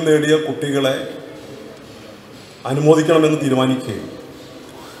വിജയം നേടിയ കുട്ടികളെ അനുമോദിക്കണമെന്ന് തീരുമാനിക്കുകയും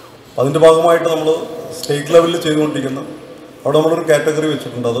അതിൻ്റെ ഭാഗമായിട്ട് നമ്മൾ സ്റ്റേറ്റ് ലെവലിൽ ചെയ്തുകൊണ്ടിരിക്കുന്ന അവിടെ നമ്മളൊരു കാറ്റഗറി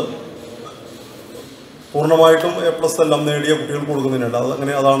വെച്ചിട്ടുണ്ട്. അത് പൂർണ്ണമായിട്ടും A+ എല്ലാം നേടിയ കുട്ടികൾക്ക് കൊടുക്കുന്നതിനുണ്ട്.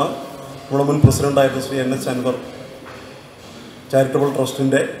 അതാണ് നമ്മുടെ മുൻ പ്രസിഡൻ്റായിരുന്ന ശ്രീ NH അൻവർ ചാരിറ്റബിൾ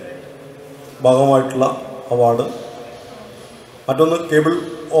ട്രസ്റ്റിൻ്റെ ഭാഗമായിട്ടുള്ള അവാർഡ്. മറ്റൊന്ന് കേബിൾ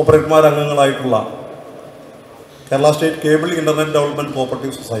ഓപ്പറേറ്റർമാർ അംഗങ്ങളായിട്ടുള്ള Kerala state cable internet development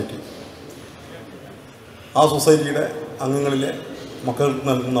cooperative society, ആ സൊസൈറ്റിയുടെ അംഗങ്ങളിലെ മക്കൾക്ക്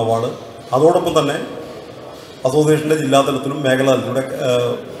നൽകുന്ന അവാർഡ്. അതോടൊപ്പം തന്നെ അസോസിയേഷൻ്റെ ജില്ലാതലത്തിലും മേഖലാതലത്തിലൂടെ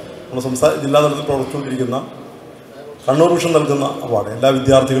നമ്മുടെ ജില്ലാതലത്തിൽ പ്രവർത്തിച്ചുകൊണ്ടിരിക്കുന്ന കണ്ണൂർ വിഷൻ നൽകുന്ന അവാർഡ്. എല്ലാ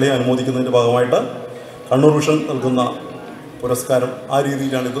വിദ്യാർത്ഥികളെയും അനുമോദിക്കുന്നതിൻ്റെ ഭാഗമായിട്ട് കണ്ണൂർ വിഷൻ നൽകുന്ന പുരസ്കാരം ആ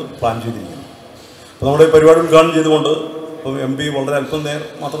രീതിയിലാണ് ഇത് പ്ലാൻ ചെയ്തിരിക്കുന്നത്. അപ്പോൾ നമ്മുടെ ഈ പരിപാടി ഉദ്ഘാടനം ചെയ്തുകൊണ്ട് ഇപ്പം MP വളരെ അല്പം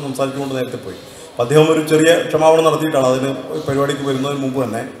മാത്രം സംസാരിച്ചുകൊണ്ട് നേരത്തെ പോയി. അപ്പോൾ അദ്ദേഹം ഒരു ചെറിയ ക്ഷമാപണം നടത്തിയിട്ടാണ് അതിന് പരിപാടിക്ക് വരുന്നതിന് മുമ്പ്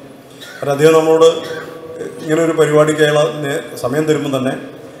തന്നെ. കാരണം അദ്ദേഹം നമ്മളോട് ഇങ്ങനെ ഒരു പരിപാടിക്ക് അയാൾ സമയം തരുമ്പോൾ തന്നെ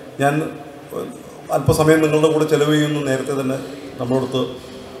ഞാൻ അല്പസമയം നിങ്ങളുടെ കൂടെ ചെലവ് ചെയ്യുമെന്ന് നേരത്തെ തന്നെ നമ്മളോടത്ത്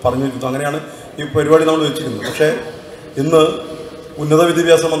പറഞ്ഞു വെച്ചു. അങ്ങനെയാണ് ഈ പരിപാടി നമ്മൾ വെച്ചിരുന്നത്. പക്ഷേ ഇന്ന് ഉന്നത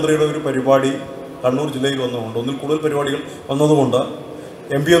വിദ്യാഭ്യാസ മന്ത്രിയുടെ ഒരു പരിപാടി കണ്ണൂർ ജില്ലയിൽ വന്നതുകൊണ്ട്, ഒന്നിൽ കൂടുതൽ പരിപാടികൾ വന്നതുകൊണ്ട്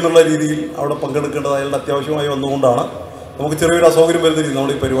MP എന്നുള്ള രീതിയിൽ അവിടെ പങ്കെടുക്കേണ്ടത് അയാളുടെ അത്യാവശ്യമായി വന്നുകൊണ്ടാണ് നമുക്ക് ചെറിയൊരു അസൗകര്യം വരുന്ന രീതി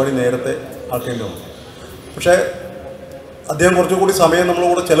നമ്മൾ ഈ പരിപാടി നേരത്തെ ആക്കേണ്ടി വന്നു. പക്ഷേ അദ്ദേഹം കുറച്ചുകൂടി സമയം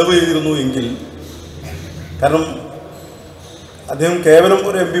നമ്മളോട് ചെലവ് ചെയ്തിരുന്നു എങ്കിൽ, കാരണം അദ്ദേഹം കേവലം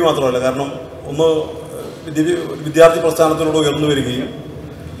ഒരു MP മാത്രമല്ല, കാരണം ഒന്ന് വിദ്യാർത്ഥി പ്രസ്ഥാനത്തിനോട് ഉയർന്നു വരികയും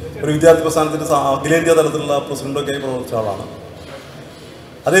ഒരു വിദ്യാർത്ഥി പ്രസ്ഥാനത്തിൻ്റെ അഖിലേന്ത്യാ തലത്തിലുള്ള പ്രസിഡൻ്റൊക്കെ ആയി പ്രവർത്തിച്ച ആളാണ്.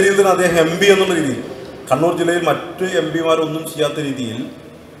 അതേ രീതിയിൽ തന്നെ അദ്ദേഹം MP എന്നുള്ള രീതിയിൽ കണ്ണൂർ ജില്ലയിൽ മറ്റ് MP മാരൊന്നും ചെയ്യാത്ത രീതിയിൽ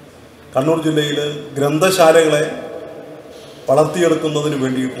കണ്ണൂർ ജില്ലയിൽ ഗ്രന്ഥശാലകളെ വളർത്തിയെടുക്കുന്നതിന്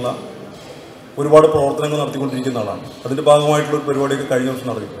വേണ്ടിയിട്ടുള്ള ഒരുപാട് പ്രവർത്തനങ്ങൾ നടത്തിക്കൊണ്ടിരിക്കുന്ന ആളാണ്. അതിൻ്റെ ഭാഗമായിട്ടുള്ളൊരു പരിപാടിയൊക്കെ കഴിഞ്ഞ വർഷം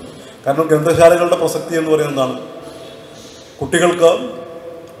നടത്തിയിട്ടുണ്ട്. കാരണം ഗ്രന്ഥശാലകളുടെ പ്രസക്തി എന്ന് പറയുന്നതാണ് കുട്ടികൾക്ക്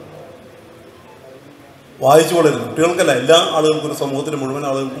വായിച്ചു വളരുന്നത്. കുട്ടികൾക്കല്ല, എല്ലാ ആളുകൾക്കും, ഒരു സമൂഹത്തിന് മുഴുവൻ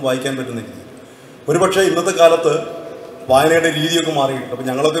ആളുകൾക്കും വായിക്കാൻ പറ്റുന്ന രീതി. ഒരുപക്ഷെ ഇന്നത്തെ കാലത്ത് വായനയുടെ രീതിയൊക്കെ മാറിയിട്ടുണ്ട്. അപ്പോൾ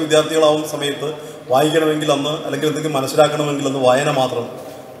ഞങ്ങളൊക്കെ വിദ്യാർത്ഥികളാവുന്ന സമയത്ത് വായിക്കണമെങ്കിൽ അന്ന്, അല്ലെങ്കിൽ എന്തെങ്കിലും മനസ്സിലാക്കണമെങ്കിൽ അന്ന് വായന മാത്രം,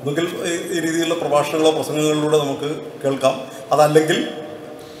 ഒന്നുകിൽ ഈ രീതിയിലുള്ള പ്രഭാഷണങ്ങളോ പ്രസംഗങ്ങളിലൂടെ നമുക്ക് കേൾക്കാം, അതല്ലെങ്കിൽ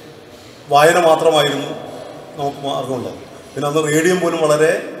വായന മാത്രമായിരുന്നു നമുക്ക് മാർഗമുള്ളത്. പിന്നെ അന്ന് റേഡിയോ പോലും വളരെ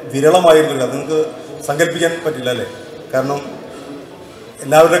വിരളമായിരുന്നില്ല. അത് നിങ്ങൾക്ക് സങ്കല്പിക്കാൻ പറ്റില്ല അല്ലേ? കാരണം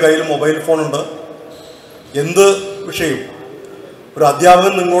എല്ലാവരുടെ കയ്യിലും മൊബൈൽ ഫോണുണ്ട്. എന്ത് വിഷയവും ഒരു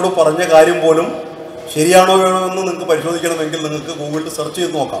അധ്യാപകൻ നിങ്ങളോട് പറഞ്ഞ കാര്യം പോലും ശരിയാണോ വേണമെന്ന് നിങ്ങൾക്ക് പരിശോധിക്കണമെങ്കിൽ നിങ്ങൾക്ക് ഗൂഗിളിൽ സെർച്ച്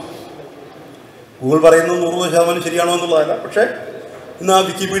ചെയ്ത് നോക്കാം. ഗൂഗിൾ പറയുന്നത് 100% ശരിയാണോ എന്നുള്ളതല്ല, പക്ഷേ ഇന്ന് ആ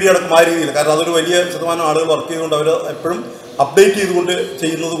വിക്കിപീഡിയ അടക്കം ആ രീതിയിൽ, കാരണം അതൊരു വലിയ ശതമാനം ആളുകൾ വർക്ക് ചെയ്തുകൊണ്ട് അവർ എപ്പോഴും അപ്ഡേറ്റ് ചെയ്തുകൊണ്ട്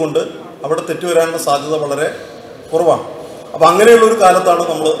ചെയ്യുന്നത് കൊണ്ട് അവിടെ തെറ്റ് വരാനുള്ള സാധ്യത വളരെ കുറവാണ്. അപ്പോൾ അങ്ങനെയുള്ളൊരു കാലത്താണ്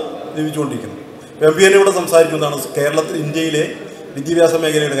നമ്മൾ ജീവിച്ചുകൊണ്ടിരിക്കുന്നത്. MP ഇവിടെ സംസാരിക്കുന്നതാണ് കേരളത്തിൽ, ഇന്ത്യയിലെ വിദ്യാഭ്യാസ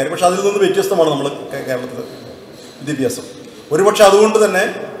മേഖലയുടെ കാര്യം. പക്ഷേ അതിൽ നിന്ന് വ്യത്യസ്തമാണ് നമ്മൾ കേരളത്തിലെ വിദ്യാഭ്യാസം. ഒരുപക്ഷെ അതുകൊണ്ട് തന്നെ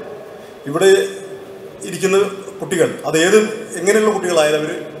ഇവിടെ ഇരിക്കുന്ന കുട്ടികൾ, എങ്ങനെയുള്ള കുട്ടികളായാലും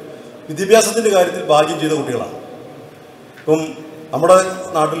അവർ വിദ്യാഭ്യാസത്തിൻ്റെ കാര്യത്തിൽ ഭാഗ്യം ചെയ്ത കുട്ടികളാണ്. ഇപ്പം നമ്മുടെ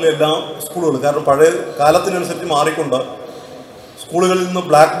നാട്ടിലെ എല്ലാ സ്കൂളുകളും, കാരണം പഴയ കാലത്തിനനുസരിച്ച് മാറിക്കൊണ്ട് സ്കൂളുകളിൽ നിന്ന്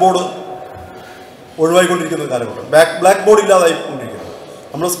ബ്ലാക്ക് ബോർഡ് ഒഴിവായിക്കൊണ്ടിരിക്കുന്ന ഒരു കാലഘട്ടം. ബ്ലാക്ക് ബോർഡ് ഇല്ലാതായിക്കൊണ്ടിരിക്കുന്നത്,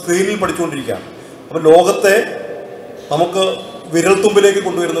 നമ്മൾ സ്ക്രീനിൽ പഠിച്ചുകൊണ്ടിരിക്കുകയാണ്. അപ്പോൾ ലോകത്തെ നമുക്ക് വിരൽത്തുമ്പിലേക്ക്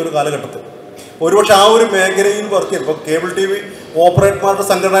കൊണ്ടുവരുന്ന ഒരു കാലഘട്ടത്തിൽ ഒരുപക്ഷെ ആ ഒരു മേഖലയിൽ വർക്ക് ചെയ്യും. ഇപ്പോൾ കേബിൾ TV ഓപ്പറേറ്റർമാരുടെ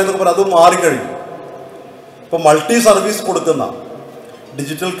സംഘടന എന്നൊക്കെ പറഞ്ഞാൽ അത് മാറിക്കഴിഞ്ഞു. ഇപ്പോൾ മൾട്ടി സർവീസ് കൊടുക്കുന്ന,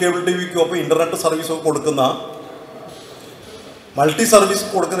 ഡിജിറ്റൽ കേബിൾ TVക്കൊപ്പം ഇൻ്റർനെറ്റ് സർവീസൊക്കെ കൊടുക്കുന്ന, മൾട്ടി സർവീസ്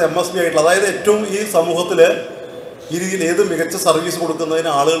കൊടുക്കുന്ന MSB ആയിട്ടുള്ള, അതായത് ഏറ്റവും ഈ സമൂഹത്തിൽ ഈ രീതിയിൽ ഏത് മികച്ച സർവീസ്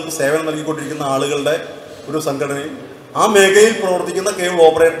കൊടുക്കുന്നതിന് ആളുകൾക്ക് സേവനം നൽകിക്കൊണ്ടിരിക്കുന്ന ആളുകളുടെ ഒരു സംഘടനയും, ആ മേഖലയിൽ പ്രവർത്തിക്കുന്ന കേബിൾ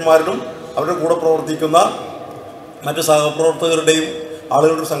ഓപ്പറേറ്റർമാരും അവരുടെ കൂടെ പ്രവർത്തിക്കുന്ന മറ്റ് സഹപ്രവർത്തകരുടെയും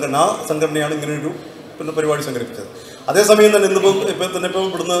ആളുകളുടെ സംഘടന, ആ സംഘടനയാണ് ഇങ്ങനെയൊരു പരിപാടി സംഘടിപ്പിച്ചത്. അതേസമയം തന്നെ ഇപ്പം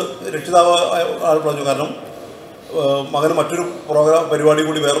ഇവിടുന്ന് രക്ഷിതാവ് ആൾ പറഞ്ഞു, കാരണം മകന് മറ്റൊരു പരിപാടി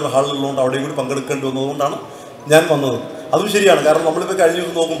കൂടി വേറൊരു ഹാളിലുള്ളതുകൊണ്ട് അവിടെയും കൂടി പങ്കെടുക്കേണ്ടി വന്നതുകൊണ്ടാണ് ഞാൻ വന്നത്. അതും ശരിയാണ്. കാരണം നമ്മളിപ്പോൾ കഴിഞ്ഞ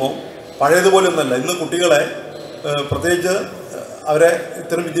ദിവസം നോക്കുമ്പോൾ പഴയതുപോലെ ഒന്നല്ല. ഇന്ന് കുട്ടികളെ, പ്രത്യേകിച്ച് അവരെ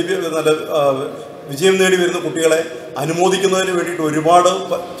ഇത്തരം നല്ല വിജയം നേടി വരുന്ന കുട്ടികളെ അനുമോദിക്കുന്നതിന് വേണ്ടിയിട്ട് ഒരുപാട്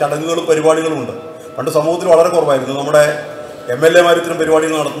ചടങ്ങുകളും പരിപാടികളുമുണ്ട്. പണ്ട് സമൂഹത്തിൽ വളരെ കുറവായിരുന്നു. നമ്മുടെ MLA ഇത്തരം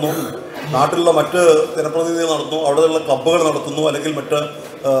പരിപാടികൾ നടത്തുന്നു, നാട്ടിലുള്ള മറ്റ് ജനപ്രതിനിധികൾ നടത്തുന്നു, അവിടെയുള്ള ക്ലബ്ബുകൾ നടത്തുന്നു, അല്ലെങ്കിൽ മറ്റ്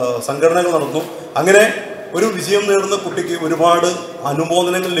സംഘടനകൾ നടത്തുന്നു. അങ്ങനെ ഒരു വിജയം നേടുന്ന കുട്ടിക്ക് ഒരുപാട്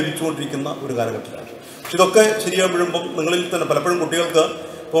അനുമോദനങ്ങൾ ലഭിച്ചുകൊണ്ടിരിക്കുന്ന ഒരു കാലഘട്ടത്തിലാണ്. പക്ഷെ ഇതൊക്കെ ശരിയാകുമ്പോഴുമ്പം നിങ്ങളിൽ തന്നെ പലപ്പോഴും കുട്ടികൾക്ക്,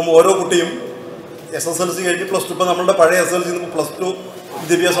 ഇപ്പം ഓരോ കുട്ടിയും SSLC കഴിഞ്ഞ് +2 ഇപ്പോൾ നമ്മളുടെ പഴയ SSLC +2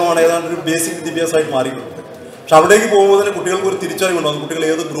 വിദ്യാഭ്യാസമാണ് ഏതാണ്ട് ഒരു ബേസിക് വിദ്യാഭ്യാസമായിട്ട് മാറിയിട്ടുണ്ട്. പക്ഷെ അവിടേക്ക് പോകുമ്പോൾ തന്നെ കുട്ടികൾക്ക് ഒരു തിരിച്ചറിവുണ്ടാകും കുട്ടികൾ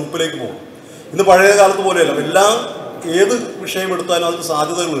ഏത് ഗ്രൂപ്പിലേക്ക് പോകും. ഇന്ന് പഴയ കാലത്ത് പോലെയല്ല, ഏത് വിഷയം എടുത്താലും അതിന്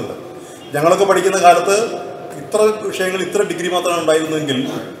സാധ്യതകളുണ്ട്. ഞങ്ങളൊക്കെ പഠിക്കുന്ന കാലത്ത് ഇത്ര വിഷയങ്ങൾ ഇത്ര ഡിഗ്രി മാത്രമാണ് ഉണ്ടായിരുന്നതെങ്കിൽ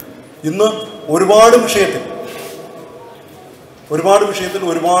ഇന്ന് ഒരുപാട് വിഷയത്തിൽ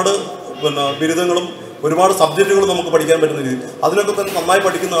ഒരുപാട് ബിരുദങ്ങളും ഒരുപാട് സബ്ജക്റ്റുകളും നമുക്ക് പഠിക്കാൻ പറ്റുന്ന രീതി. അതിനൊക്കെ തന്നെ നന്നായി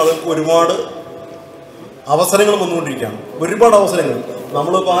പഠിക്കുന്ന ആളുകൾക്ക് ഒരുപാട് അവസരങ്ങൾ വന്നുകൊണ്ടിരിക്കുകയാണ്. ഒരുപാട് അവസരങ്ങൾ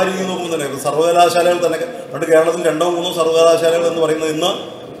നമ്മളിപ്പോൾ ആ രീതിയിൽ നോക്കുമ്പോൾ തന്നെ സർവകലാശാലകൾ തന്നെ പണ്ട് കേരളത്തിൽ 2-3 സർവകലാശാലകൾ എന്ന് പറയുന്നത് ഇന്ന്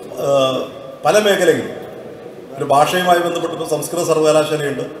പല മേഖലകളിലും ഒരു ഭാഷയുമായി ബന്ധപ്പെട്ട് സംസ്കൃത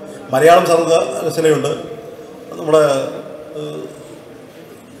സർവകലാശാലയുണ്ട്, മലയാളം സർവകലാശാലയുണ്ട്,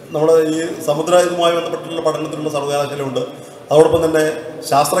 നമ്മുടെ ഈ സമുദ്ര ഇതുമായി ബന്ധപ്പെട്ടുള്ള പഠനത്തിലുള്ള സർവകലാശാലയുണ്ട്, അതോടൊപ്പം തന്നെ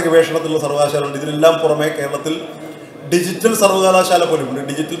ശാസ്ത്ര ഗവേഷണത്തിലുള്ള സർവകലാശാലയുണ്ട്. ഇതിനെല്ലാം പുറമെ കേരളത്തിൽ ഡിജിറ്റൽ സർവകലാശാല പോലുമുണ്ട്,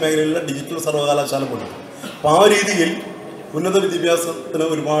 ഡിജിറ്റൽ മേഖലയിലുള്ള ഡിജിറ്റൽ സർവകലാശാല പോലുമുണ്ട്. അപ്പോൾ ആ രീതിയിൽ ഉന്നത വിദ്യാഭ്യാസത്തിന്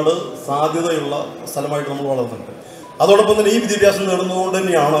ഒരുപാട് സാധ്യതയുള്ള സ്ഥലമായിട്ട് നമ്മൾ വളർന്നുണ്ട്. അതോടൊപ്പം തന്നെ ഈ വിദ്യാഭ്യാസം നേടുന്നതുകൊണ്ട്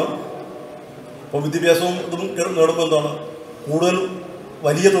തന്നെയാണ് അപ്പോൾ വിദ്യാഭ്യാസവും ഇതും നേടുമ്പോൾ എന്താണ് കൂടുതൽ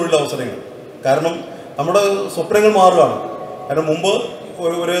വലിയ തൊഴിലവസരങ്ങൾ. കാരണം നമ്മുടെ സ്വപ്നങ്ങൾ മാറുകയാണ്. കാരണം മുമ്പ്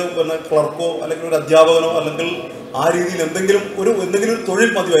ഒരു ക്ലർക്കോ അല്ലെങ്കിൽ ഒരു അധ്യാപകനോ അല്ലെങ്കിൽ ആ രീതിയിൽ എന്തെങ്കിലും ഒരു തൊഴിൽ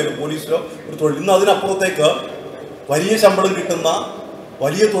മതിയായിരുന്നു, പോലീസിലോ ഒരു തൊഴിൽ. ഇന്ന് അതിനപ്പുറത്തേക്ക് വലിയ ശമ്പളം കിട്ടുന്ന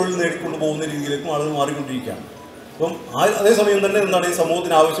വലിയ തൊഴിൽ നേടിക്കൊണ്ട് പോകുന്ന രീതിയിലേക്കും ആളുകൾ മാറിക്കൊണ്ടിരിക്കുകയാണ്. അപ്പം അതേസമയം തന്നെ എന്താണ് ഈ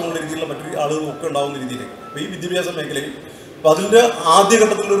സമൂഹത്തിന് ആവശ്യമുള്ള രീതിയിലുള്ള മറ്റു ആളുകളൊക്കെ ഉണ്ടാകുന്ന രീതിയിലേക്ക് അപ്പോൾ ഈ വിദ്യാഭ്യാസ മേഖലയിൽ അപ്പോൾ അതിൻ്റെ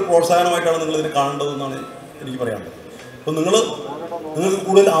ആദ്യഘട്ടത്തിലൊരു പ്രോത്സാഹനമായിട്ടാണ് നിങ്ങളിതിനെ കാണേണ്ടതെന്നാണ് എനിക്ക് പറയാനുള്ളത്. അപ്പോൾ നിങ്ങൾക്ക്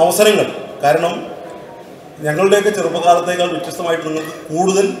കൂടുതൽ അവസരങ്ങൾ, കാരണം ഞങ്ങളുടെയൊക്കെ ചെറുപ്പകാലത്തേക്കാൾ വ്യത്യസ്തമായിട്ട് നിങ്ങൾക്ക്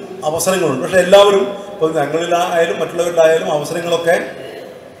കൂടുതൽ അവസരങ്ങളുണ്ട്. പക്ഷേ എല്ലാവരും ഇപ്പോൾ ഞങ്ങളിലായാലും മറ്റുള്ളവരിലായാലും അവസരങ്ങളൊക്കെ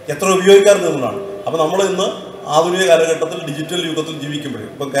എത്ര ഉപയോഗിക്കാറുണ്ടെന്നുള്ളതാണ്. അപ്പോൾ നമ്മൾ ഇന്ന് ആധുനിക കാലഘട്ടത്തിൽ ഡിജിറ്റൽ യുഗത്തിൽ ജീവിക്കുമ്പോഴും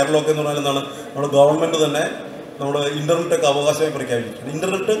ഇപ്പോൾ കേരളമൊക്കെ എന്ന് പറഞ്ഞാൽ എന്താണ് നമ്മുടെ ഗവൺമെൻറ് തന്നെ നമ്മുടെ ഇൻ്റർനെറ്റൊക്കെ അവകാശമായി പ്രഖ്യാപിച്ചിട്ടുണ്ട്.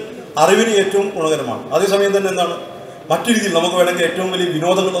 ഇൻ്റർനെറ്റ് അറിവിന് ഏറ്റവും ഗുണകരമാണ്. അതേസമയം തന്നെ എന്താണ് മറ്റു രീതിയിൽ നമുക്ക് വേണമെങ്കിൽ ഏറ്റവും വലിയ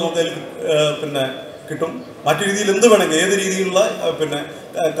വിനോദങ്ങൾ നമുക്ക് അതിൽ കിട്ടും. മറ്റു രീതിയിൽ എന്ത് വേണമെങ്കിൽ ഏത് രീതിയിലുള്ള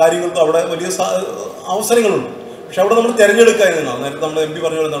കാര്യങ്ങൾക്ക് അവിടെ വലിയ അവസരങ്ങളുണ്ട്. പക്ഷെ അവിടെ നമ്മൾ തിരഞ്ഞെടുക്കുക എന്നതാണ്. നേരത്തെ നമ്മുടെ MP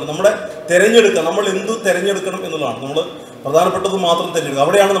പറഞ്ഞ എന്താണ് നമ്മുടെ തിരഞ്ഞെടുക്കുക, നമ്മൾ എന്ത് തിരഞ്ഞെടുക്കണം എന്നുള്ളതാണ്. നമ്മൾ പ്രധാനപ്പെട്ടത് മാത്രം തിരഞ്ഞെടുക്കുക.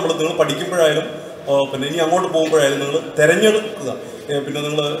 അവിടെയാണ് നിങ്ങൾ പഠിക്കുമ്പോഴായാലും ഇനി അങ്ങോട്ട് പോകുമ്പോഴായാലും നിങ്ങൾ തിരഞ്ഞെടുക്കുക.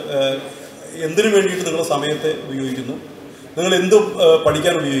 നിങ്ങൾ എന്തിനു വേണ്ടിയിട്ട് നിങ്ങളുടെ സമയത്തെ ഉപയോഗിക്കുന്നു, നിങ്ങൾ എന്ത്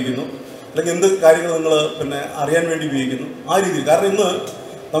പഠിക്കാൻ ഉപയോഗിക്കുന്നു, അല്ലെങ്കിൽ എന്ത് കാര്യങ്ങൾ നിങ്ങൾ അറിയാൻ വേണ്ടി ഉപയോഗിക്കുന്നു, ആ രീതിയിൽ. കാരണം ഇന്ന്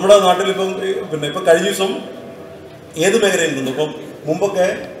നമ്മുടെ നാട്ടിൽ ഇപ്പം കഴിഞ്ഞ ദിവസം ഏത് മേഖലയിൽ നിന്നും ഇപ്പം മുമ്പൊക്കെ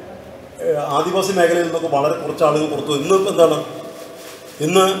ആദിവാസി മേഖലയിൽ നിന്നൊക്കെ വളരെ കുറച്ച് ആളുകൾ പുറത്തു. ഇന്ന് എന്താണ്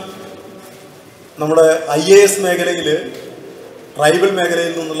ഇന്ന് നമ്മുടെ IAS മേഖലയിൽ ട്രൈബൽ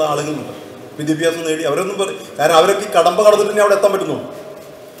മേഖലയിൽ നിന്നുള്ള ആളുകളുണ്ട് വിദ്യാഭ്യാസം നേടി. അവരൊന്നും കാരണം അവരൊക്കെ ഈ കടമ്പ കടന്നിട്ട് തന്നെ അവിടെ എത്താൻ പറ്റുന്നു,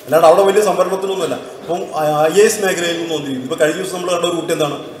 അല്ലാണ്ട് അവിടെ വലിയ സംവരണത്തിനൊന്നുമല്ല. അപ്പം IAS മേഖലയിൽ നിന്ന് വന്നിരിക്കുന്നു. ഇപ്പോൾ കഴിഞ്ഞ ദിവസം നമ്മൾ കണ്ട ഒരു കുട്ടി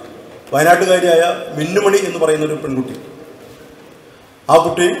എന്താണ് വയനാട്ടുകാരിയായ മിന്നുമണി എന്ന് പറയുന്നൊരു പെൺകുട്ടി. ആ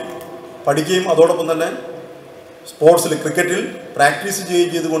കുട്ടി പഠിക്കുകയും അതോടൊപ്പം തന്നെ സ്പോർട്സിൽ ക്രിക്കറ്റിൽ പ്രാക്ടീസ്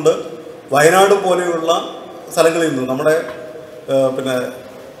ചെയ്യുകയും ചെയ്തുകൊണ്ട് വയനാട് പോലെയുള്ള സ്ഥലങ്ങളിൽ നിന്ന് നമ്മുടെ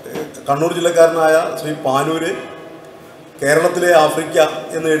കണ്ണൂർ ജില്ലക്കാരനായ ശ്രീ പാനൂര് കേരളത്തിലെ ആഫ്രിക്ക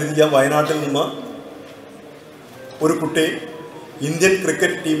എന്ന് എഴുതിയ വയനാട്ടിൽ നിന്ന് ഒരു കുട്ടി ഇന്ത്യൻ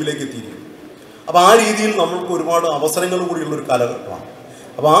ക്രിക്കറ്റ് ടീമിലേക്ക് എത്തിയിരിക്കുന്നു. അപ്പോൾ ആ രീതിയിൽ നമ്മൾക്ക് ഒരുപാട് അവസരങ്ങൾ കൂടിയുള്ളൊരു കാലഘട്ടമാണ്.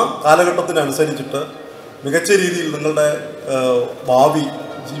 അപ്പോൾ ആ കാലഘട്ടത്തിനനുസരിച്ചിട്ട് മികച്ച രീതിയിൽ നിങ്ങളുടെ ഭാവി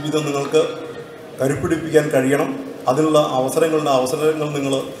ജീവിതം നിങ്ങൾക്ക് കരുപ്പിടിപ്പിക്കാൻ കഴിയണം. അതിനുള്ള അവസരങ്ങൾ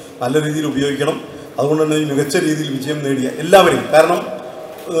നിങ്ങൾ നല്ല രീതിയിൽ ഉപയോഗിക്കണം. അതുകൊണ്ട് തന്നെ മികച്ച രീതിയിൽ വിജയം നേടിയ എല്ലാവരെയും, കാരണം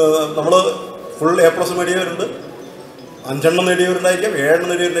നമ്മൾ ഫുൾ A+ നേടിയവരുണ്ട്, 5 നേടിയവരുണ്ടായിരിക്കാം, 7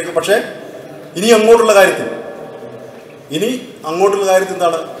 നേടിയവരുണ്ടായിരിക്കാം. പക്ഷേ ഇനി അങ്ങോട്ടുള്ള കാര്യത്തിൽ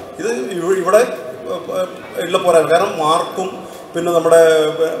എന്താണ് ഇത് ഇവിടെ ഉള്ള പോരാ. കാരണം മാർക്കും നമ്മുടെ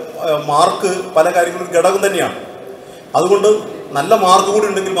മാർക്ക് പല കാര്യങ്ങളും ഘടകം തന്നെയാണ്. അതുകൊണ്ട് നല്ല മാർക്ക് കൂടി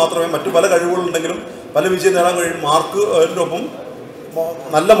ഉണ്ടെങ്കിൽ മാത്രമേ മറ്റു പല കഴിവുകളുണ്ടെങ്കിലും പല വിജയം നേടാൻ കഴിയും. മാർക്കിനൊപ്പം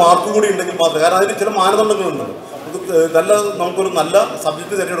നല്ല മാർക്ക് കൂടി ഉണ്ടെങ്കിൽ മാത്രമേ, കാരണം അതിന് ചില മാനദണ്ഡങ്ങളുണ്ട്. നമുക്കൊരു നല്ല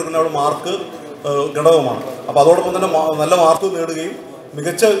സബ്ജക്റ്റ് തിരഞ്ഞെടുക്കുന്ന അവിടെ മാർക്ക് ഘടകമാണ്. അപ്പോൾ അതോടൊപ്പം തന്നെ നല്ല മാർക്ക് നേടുകയും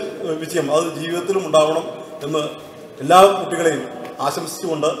മികച്ച വിജയം അത് ജീവിതത്തിലും ഉണ്ടാവണം എന്ന് എല്ലാ കുട്ടികളെയും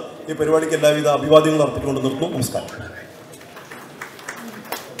ആശംസിച്ചുകൊണ്ട് ഈ പരിപാടിക്ക് എല്ലാവിധ അഭിവാദ്യങ്ങളും അർപ്പിച്ചുകൊണ്ട് നിർത്തുന്നു. നമസ്കാരം.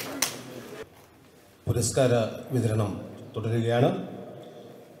 പുരസ്കാര വിതരണം തുടരുകയാണ്.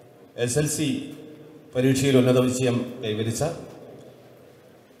 SLC പരീക്ഷയിൽ ഉന്നത വിജയം കൈവരിച്ച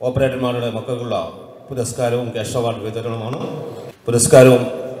ഓപ്പറേറ്റർമാരുടെ മക്കൾക്കുള്ള പുരസ്കാരവും ക്യാഷ് അവാർഡ് വിതരണമാണ്. പുരസ്കാരവും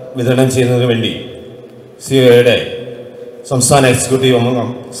വിതരണം ചെയ്യുന്നതിന് വേണ്ടി COAയുടെ സംസ്ഥാന എക്സിക്യൂട്ടീവ് അംഗം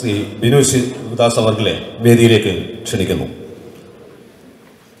ശ്രീ ബിനു ശിവദാസ് അവർകളെ വേദിയിലേക്ക് ക്ഷണിക്കുന്നു.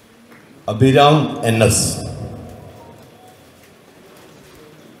 Abhiram NS,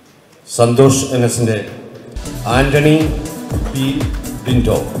 Santhosh NSന്റെ Antony P.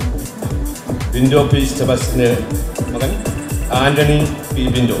 Bindo, Bindo P. സെബാസ്റ്റ്യന്റെ മകൻ ആന്റണി P.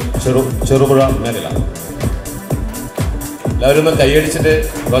 ബിൻഡോ, ചെറുപുഴ മേഖല. എല്ലാവരും ഒന്ന് കൈയടിച്ചിട്ട്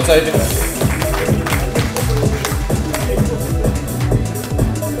പ്രോത്സാഹിപ്പിക്കണം.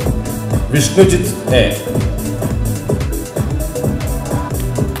 വിഷ്ണുജിത്ത് A,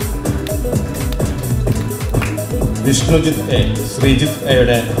 വിഷ്ണുജിത്ത് A ശ്രീജിത്ത്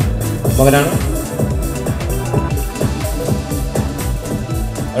എയുടെ മകനാണ്.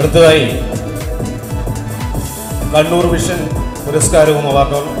 അടുത്തതായി കണ്ണൂർ വിഷൻ പുരസ്കാരവും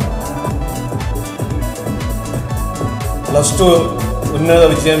അവാർഡും +2 ഉന്നത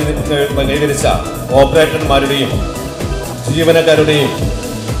വിജയം കൈവരിച്ച ഓപ്പറേറ്റർമാരുടെയും ജീവനക്കാരുടെയും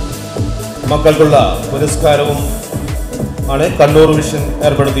മക്കൾക്കുള്ള പുരസ്കാരവും ആണ് കണ്ണൂർ വിഷൻ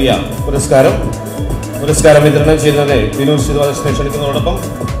ഏർപ്പെടുത്തിയ പുരസ്കാരം. പുരസ്കാരം വിതരണം ചെയ്യുന്നത് വിനൂസ് ശിവദാസിനെ ക്ഷണിക്കുന്നതോടൊപ്പം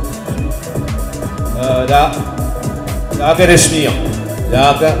രാഗരശ്മിയം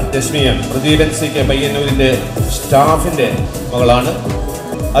പ്രദീപൻ CK പയ്യന്നൂരിൻ്റെ സ്റ്റാഫിൻ്റെ മകളാണ്.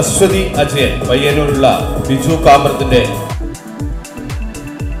 അശ്വതി അജയൻ പയ്യന്നൂരുള്ള ബിജു കാമ്പ്രത്തിൻ്റെ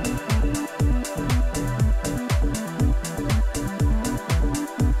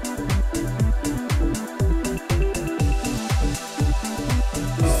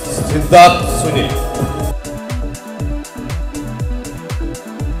സിദ്ധാർത്ഥ് സുനിൽ,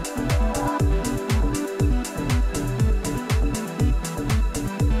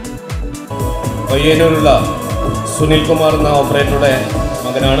 പയ്യന്നൂരുള്ള സുനിൽ കുമാർ എന്ന ഓപ്പറേറ്ററുടെ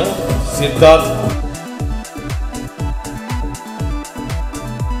മകനാണ് സിദ്ധാർത്ഥ്.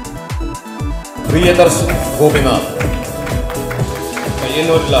 പ്രിയദർശൻ ഗോപിനാഥ്,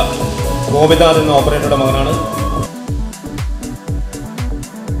 പയ്യന്നൂരുള്ള ഗോപിനാഥ് എന്ന ഓപ്പറേറ്ററുടെ മകനാണ്.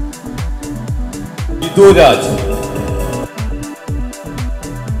 വിദുരാജ്,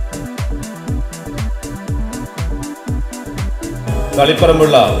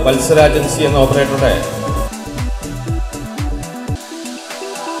 കളിപ്പറമ്പുള്ള വത്സരാജൻസി എന്ന ഓപ്പറേറ്ററുടെ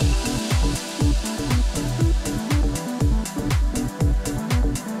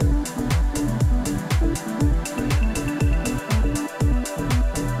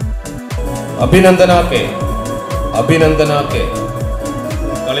അഭിനന്ദന കെ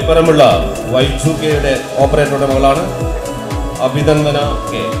കളിപ്പറമ്പുള്ള വൈജുകയുടെ ഓപ്പറേറ്ററുടെ മകളാണ് അഭിനന്ദന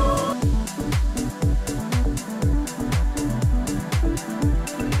K.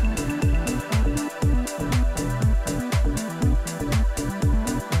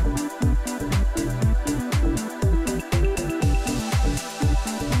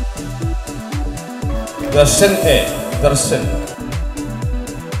 Darshan A, Darshan.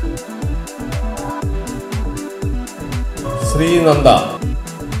 Sreenanda,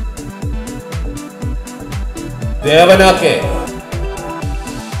 Devana K,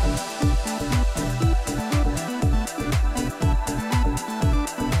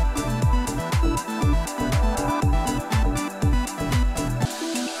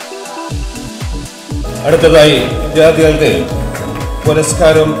 അടുത്തതായി വിദ്യാർത്ഥികൾക്ക്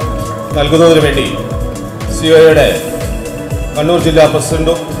പുരസ്കാരം നൽകുന്നതിന് വേണ്ടി സിഒയുടെ കണ്ണൂർ ജില്ലാ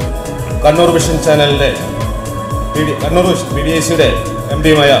പ്രസിഡന്റും കണ്ണൂർ വിഷൻ ചാനലിൻ്റെ കണ്ണൂർ PDICയുടെ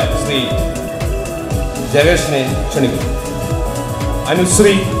MDയുമായ ശ്രീ ജഗേഷിനെ ക്ഷണിക്കുന്നു.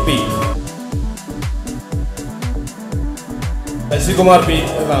 അനുശ്രീ P, ശശികുമാർ P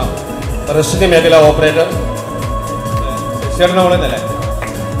എന്ന റഷ്യൻ മേഖല operator,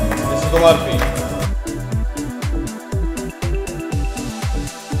 Sasikumar P,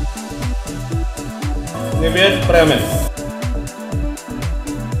 Nived Preman,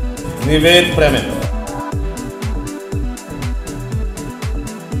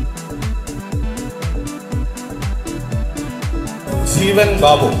 Jeevan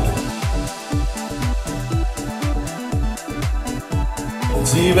Babu,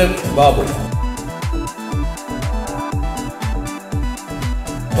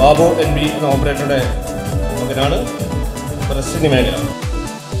 Babu NB എന്ന ഓപ്പറേറ്ററുടെ മകനാണ്, റഷ്യൻ മേഖല.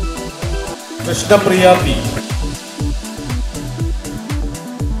 കൃഷ്ണപ്രിയ P,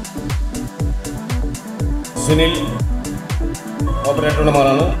 സുനിൽ ഓപ്പറേറ്ററുടെ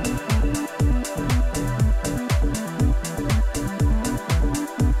മകനാണ്.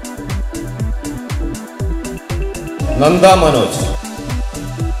 Nanda Manoj,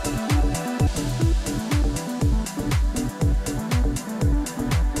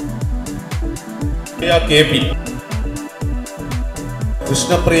 KP,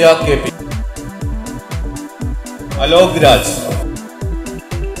 Krishnapriya KP, Alok Raj,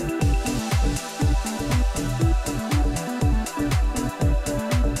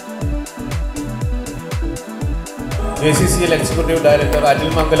 JCCL executive director Anil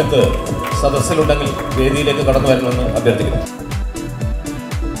മംഗലത്ത് സദസ്സിലുണ്ടെങ്കിൽ വേദിയിലേക്ക് കടന്നു വരണമെന്ന് അഭ്യർത്ഥിക്കുന്നു.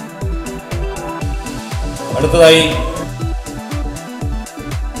 അടുത്തതായി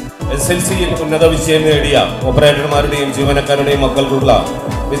SLCയിൽ ഉന്നത വിജയം നേടിയ ഓപ്പറേറ്റർമാരുടെയും ജീവനക്കാരുടെയും മക്കൾക്കുള്ള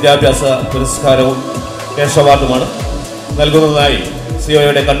വിദ്യാഭ്യാസ പുരസ്കാരവും ക്യാഷ് അവാർഡുമാണ് നൽകുന്നതായി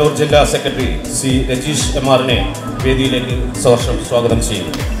സിഒയുടെ കണ്ണൂർ ജില്ലാ സെക്രട്ടറി സി രജീഷ് MRനെ വേദിയിലേക്ക് സഹർഷം സ്വാഗതം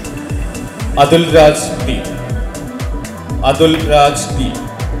ചെയ്യുന്നു. Atul Raj T,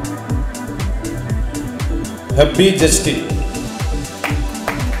 Hebei Justin,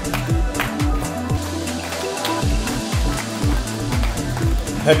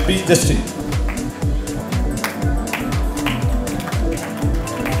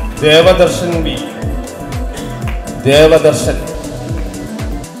 Devadarshan V,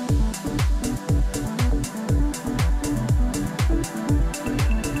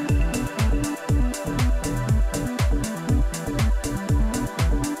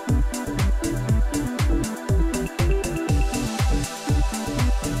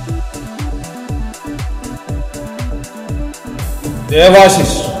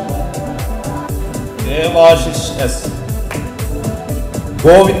 Devashish S,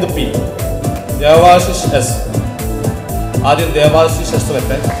 Govind P, Devashish S. ആദ്യം ദേവാശിഷ് എസ്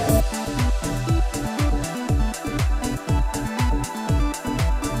വരട്ടെ.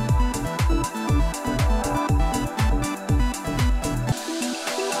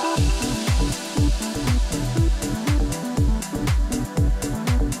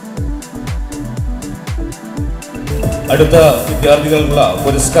 അടുത്ത വിദ്യാർത്ഥികൾക്കുള്ള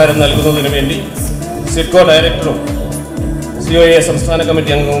പുരസ്കാരം നൽകുന്നതിന് വേണ്ടി സിഡ്കോ ഡയറക്ടറും സിഒഎ സംസ്ഥാന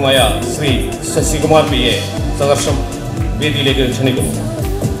കമ്മിറ്റി അംഗവുമായ ശ്രീ ശശികുമാർ PA സഹർഷം വേദിയിലേക്ക് ക്ഷണിക്കുന്നു.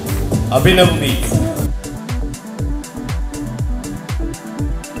 Abhinav B,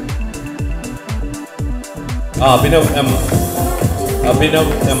 Abhinav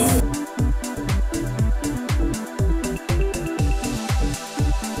M,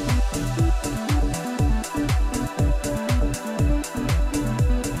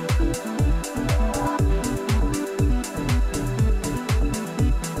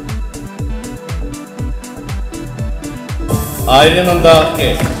 Aryananda K,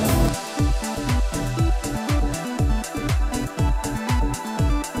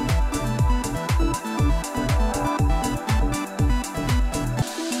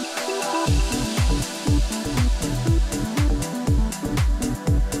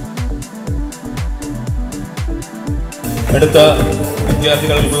 അടുത്ത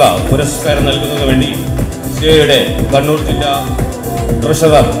വിദ്യാർത്ഥികൾക്കുള്ള പുരസ്കാരം നൽകുന്നതിന് വേണ്ടി സിഒയുടെ കണ്ണൂർ ജില്ലാ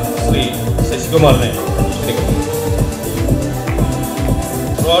ട്രഷറർ ശ്രീ ശശികുമാറിനെ ക്ഷണിക്കുന്നു.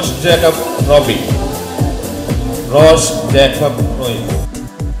 റോഷ് ജേക്കബ് റോയ്,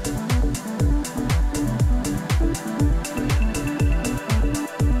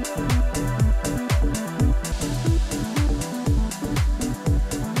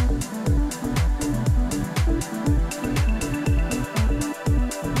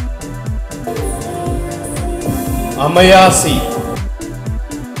 അമയ C,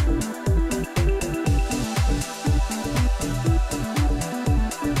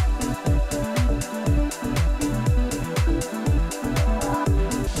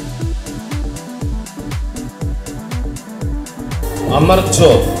 അമർ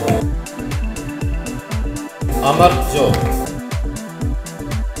ജോ,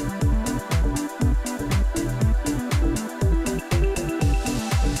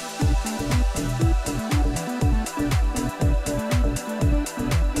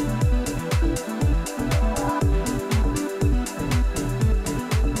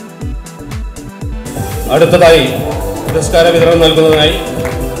 അടുത്തതായി പുരസ്കാര വിതരണം നൽകുന്നതിനായി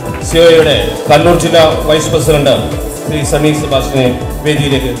സിഒയുടെ കണ്ണൂർ ജില്ലാ വൈസ് പ്രസിഡന്റ് ശ്രീ സണ്ണി സെബാസ്റ്റ്യനെ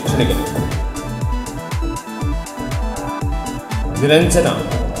വേദിയിലേക്ക് ക്ഷണിക്കുന്നു. Niranjana,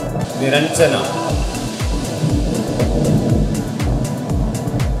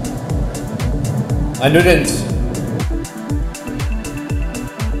 Anuranj,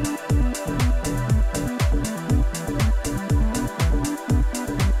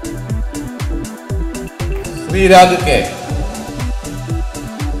 Sreerag K,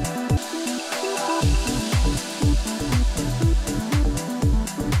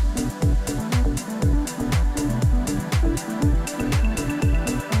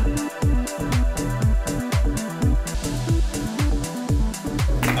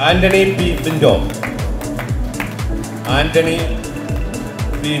 Antony P.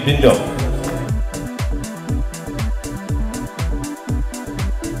 Bindo,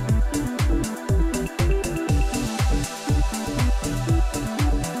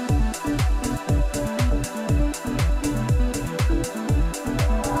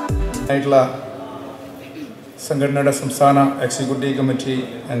 ആയിട്ടുള്ള സംഘടനയുടെ സംസ്ഥാന എക്സിക്യൂട്ടീവ് കമ്മിറ്റി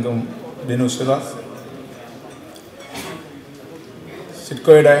അംഗം ബിനു ശിവദാസ്,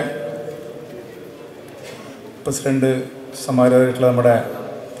 സിഡ്കോയുടെ പ്രസിഡന്റ് സമാരോഹമായിട്ടുള്ള നമ്മുടെ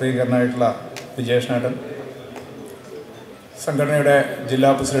പ്രിയങ്കരനായിട്ടുള്ള വിജയേഷേട്ടൻ, സംഘടനയുടെ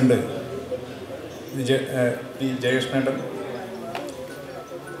ജില്ലാ പ്രസിഡന്റ് പി ജയേഷ്ണേട്ടൻ,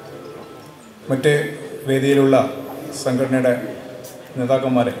 മറ്റ് വേദിയിലുള്ള സംഘടനയുടെ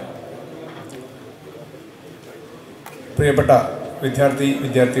നേതാക്കന്മാരെ, പ്രിയപ്പെട്ട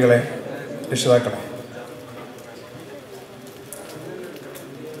വിദ്യാർത്ഥികളെ, രക്ഷിതാക്കളെ,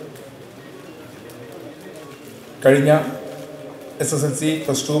 കഴിഞ്ഞ SSLC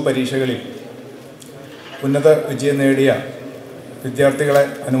 +2 പരീക്ഷകളിൽ ഉന്നത വിജയം നേടിയ വിദ്യാർത്ഥികളെ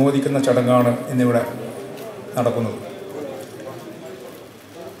അനുമോദിക്കുന്ന ചടങ്ങാണ് ഇന്നിവിടെ നടക്കുന്നത്.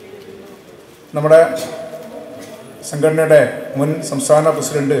 നമ്മുടെ സംഘടനയുടെ മുൻ സംസ്ഥാന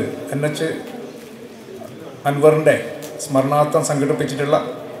പ്രസിഡന്റ് NH അൻവറിൻ്റെ സ്മരണാർത്ഥം സംഘടിപ്പിച്ചിട്ടുള്ള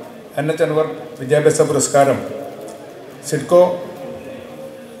NH അൻവർ വിദ്യാഭ്യാസ പുരസ്കാരം സിഡ്കോ,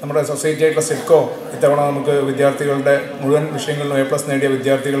 നമ്മുടെ സൊസൈറ്റി ആയിട്ടുള്ള സിഡ്കോ ഇത്തവണ നമുക്ക് വിദ്യാർത്ഥികളുടെ മുഴുവൻ വിഷയങ്ങളിലും A+ നേടിയ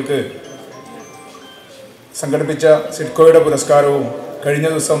വിദ്യാർത്ഥികൾക്ക് സംഘടിപ്പിച്ച സിഡ്കോയുടെ പുരസ്കാരവും കഴിഞ്ഞ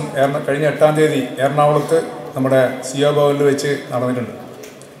 8-ാം തീയതി എറണാകുളത്ത് നമ്മുടെ CO ഭവനിൽ വെച്ച് നടന്നിട്ടുണ്ട്.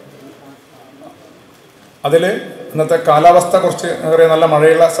 അതിൽ ഇന്നത്തെ കാലാവസ്ഥ കുറച്ച് നല്ല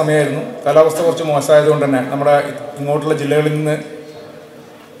മഴയുള്ള സമയമായിരുന്നു. കാലാവസ്ഥ കുറച്ച് മോശമായതുകൊണ്ട് തന്നെ നമ്മുടെ ഇങ്ങോട്ടുള്ള ജില്ലകളിൽ നിന്ന്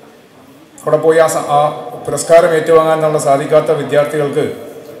അവിടെ പോയി ആ പുരസ്കാരം ഏറ്റുവാങ്ങാൻ സാധിക്കാത്ത വിദ്യാർത്ഥികൾക്ക്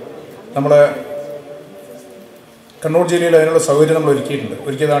നമ്മൾ കണ്ണൂർ ജില്ലയിൽ അതിനുള്ള സൗകര്യം നമ്മൾ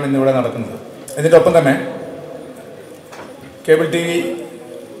ഒരുക്കിയതാണ് ഇന്നിവിടെ നടക്കുന്നത്. ഇതിൻ്റെ ഒപ്പം തന്നെ കേബിൾ TV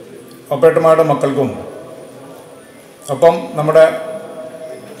ഓപ്പറേറ്റർമാരുടെ മക്കൾക്കും ഒപ്പം നമ്മുടെ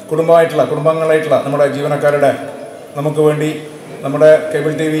കുടുംബങ്ങളായിട്ടുള്ള നമ്മുടെ ജീവനക്കാരുടെ, നമുക്ക് വേണ്ടി നമ്മുടെ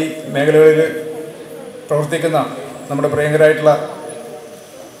കേബിൾ TV മേഖലകളിൽ പ്രവർത്തിക്കുന്ന നമ്മുടെ പ്രിയങ്കരായിട്ടുള്ള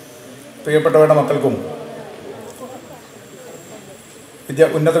പ്രിയപ്പെട്ടവരുടെ മക്കൾക്കും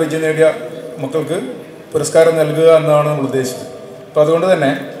ഉന്നത വിജയം നേടിയ മക്കൾക്ക് പുരസ്കാരം നൽകുക എന്നതാണ് നമ്മൾ ഉദ്ദേശിച്ചത്. അപ്പോൾ അതുകൊണ്ട് തന്നെ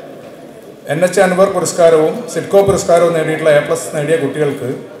NH അൻവർ പുരസ്കാരവും സിഡ്കോ പുരസ്കാരവും നേടിയിട്ടുള്ള A+ നേടിയ കുട്ടികൾക്ക്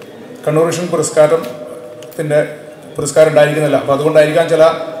കണ്ണൂർ വിഷൻ പുരസ്കാരം ഉണ്ടായിരിക്കുന്നില്ല. അപ്പോൾ അതുകൊണ്ടായിരിക്കാം ചില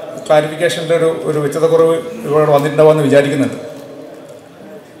ക്ലാരിഫിക്കേഷൻ്റെ ഒരു വ്യക്തതക്കുറവ് ഇവിടെ വന്നിട്ടുണ്ടാവുമെന്ന് വിചാരിക്കുന്നുണ്ട്.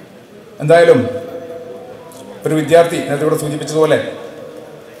 എന്തായാലും ഒരു വിദ്യാർത്ഥി നേരത്തെ ഇവിടെ സൂചിപ്പിച്ചതുപോലെ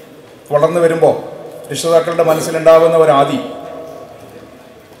വളർന്നു വരുമ്പോൾ രക്ഷിതാക്കളുടെ മനസ്സിലുണ്ടാകുന്ന ഒരു ആദി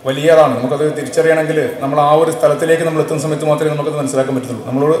വലിയതാണ്. നമുക്കത് തിരിച്ചറിയണമെങ്കിൽ നമ്മൾ ആ ഒരു സ്ഥലത്തിലേക്ക് നമ്മൾ എത്തുന്ന സമയത്ത് മാത്രമേ നമുക്കത് മനസ്സിലാക്കാൻ പറ്റുള്ളൂ.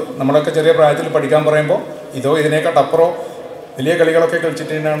 നമ്മളൊക്കെ ചെറിയ പ്രായത്തിൽ പഠിക്കാൻ പറയുമ്പോൾ ഇതിനേക്കാട്ടപ്പുറം വലിയ കളികളൊക്കെ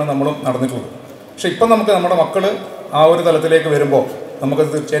കളിച്ചിട്ട് തന്നെയാണ് നമ്മളും നടന്നിട്ടുള്ളത്. പക്ഷെ ഇപ്പം നമ്മുടെ മക്കൾ ആ ഒരു തലത്തിലേക്ക് വരുമ്പോൾ നമുക്കത്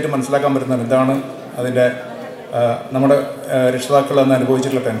തീർച്ചയായിട്ടും മനസ്സിലാക്കാൻ പറ്റുന്നത് എന്താണ് അതിൻ്റെ നമ്മുടെ രക്ഷിതാക്കൾ അന്ന്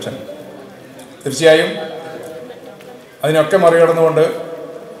അനുഭവിച്ചിട്ടുള്ള ടെൻഷൻ. തീർച്ചയായും അതിനൊക്കെ മറികടന്നുകൊണ്ട്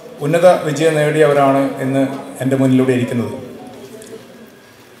ഉന്നത വിജയം നേടിയവരാണ് ഇന്ന് എൻ്റെ മുന്നിലൂടെ ഇരിക്കുന്നത്.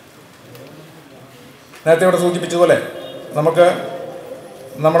 നേരത്തെ ഇവിടെ സൂചിപ്പിച്ചതുപോലെ നമുക്ക്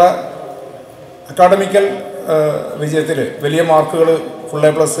നമ്മുടെ അക്കാഡമിക്കൽ വിജയത്തിൽ വലിയ മാർക്കുകൾ, ഫുൾ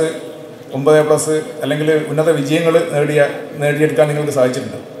A+, 9A+, അല്ലെങ്കിൽ ഉന്നത വിജയങ്ങൾ നേടിയെടുക്കാൻ നിങ്ങൾക്ക്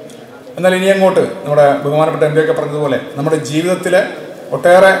സാധിച്ചിട്ടുണ്ട്. എന്നാൽ ഇനി അങ്ങോട്ട് നമ്മുടെ ബഹുമാനപ്പെട്ട MP ഒക്കെ പറഞ്ഞതുപോലെ നമ്മുടെ ജീവിതത്തിലെ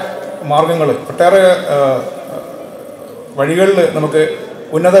ഒട്ടേറെ മാർഗങ്ങൾ, ഒട്ടേറെ വഴികളിൽ നമുക്ക്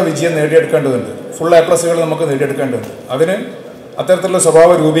ഉന്നത വിജയം നേടിയെടുക്കേണ്ടതുണ്ട്. ഫുൾ A+കൾ നമുക്ക് നേടിയെടുക്കേണ്ടതുണ്ട്. അതിന് അത്തരത്തിലുള്ള സ്വഭാവ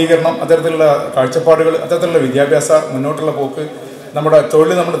രൂപീകരണം, അത്തരത്തിലുള്ള കാഴ്ചപ്പാടുകൾ, അത്തരത്തിലുള്ള വിദ്യാഭ്യാസ മുന്നോട്ടുള്ള പോക്ക്, നമ്മുടെ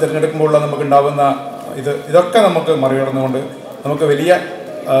തൊഴിൽ നമ്മൾ തിരഞ്ഞെടുക്കുമ്പോഴുള്ള നമുക്കുണ്ടാകുന്ന ഇതൊക്കെ നമുക്ക് മറികടന്നുകൊണ്ട് നമുക്ക് വലിയ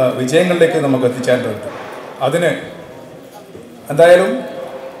വിജയങ്ങളിലേക്ക് നമുക്ക് എത്തിച്ചേരേണ്ടതുണ്ട്. അതിന് എന്തായാലും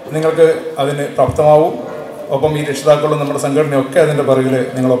നിങ്ങൾക്ക് അതിന് പ്രാപ്തമാവും. ഒപ്പം ഈ രക്ഷിതാക്കളും നമ്മുടെ സംഘടനയൊക്കെ അതിൻ്റെ പിറകിൽ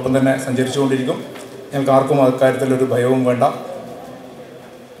നിങ്ങളൊപ്പം തന്നെ സഞ്ചരിച്ചുകൊണ്ടിരിക്കും. ഞങ്ങൾക്ക് ആർക്കും അക്കാര്യത്തിലൊരു ഭയവും വേണ്ട.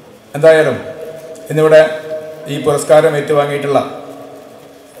 എന്തായാലും ഇന്നിവിടെ ഈ പുരസ്കാരം ഏറ്റുവാങ്ങിയിട്ടുള്ള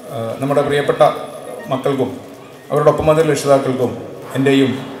നമ്മുടെ പ്രിയപ്പെട്ട മക്കൾക്കും അവരോടൊപ്പം വന്ന രക്ഷിതാക്കൾക്കും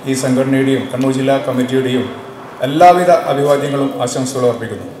എൻ്റെയും ഈ സംഘടനയുടെയും കണ്ണൂർ ജില്ലാ കമ്മിറ്റിയുടെയും എല്ലാവിധ അഭിവാദ്യങ്ങളും ആശംസകളും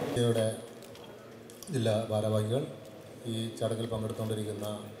അർപ്പിക്കുന്നു. ജില്ലാ ഭാരവാഹികൾ, ഈ ചടങ്ങിൽ പങ്കെടുത്തുകൊണ്ടിരിക്കുന്ന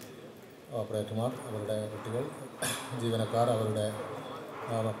ഓപ്പറേറ്റർമാർ, അവരുടെ കുട്ടികൾ, ജീവനക്കാർ, അവരുടെ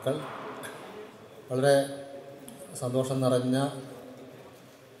മക്കൾ, വളരെ സന്തോഷം നിറഞ്ഞ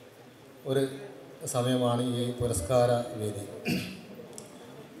ഒരു സമയമാണ് ഈ പുരസ്കാര വേദി.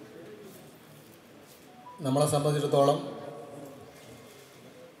 നമ്മളെ സംബന്ധിച്ചിടത്തോളം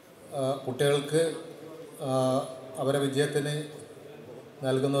കുട്ടികൾക്ക് അവരുടെ വിജയത്തിന്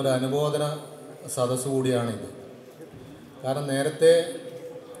നൽകുന്ന ഒരു അനുമോദന സദസ്സ് കൂടിയാണിത്. കാരണം നേരത്തെ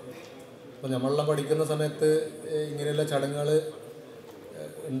ഇപ്പോൾ നമ്മളെല്ലാം പഠിക്കുന്ന സമയത്ത് ഇങ്ങനെയുള്ള ചടങ്ങുകൾ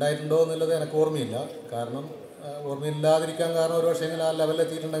ഉണ്ടായിട്ടുണ്ടോ എന്നുള്ളത് എനിക്ക് ഓർമ്മയില്ല. കാരണം ഓർമ്മയില്ലാതിരിക്കാൻ കാരണം ഒരു പക്ഷേ ആ ലെവലിൽ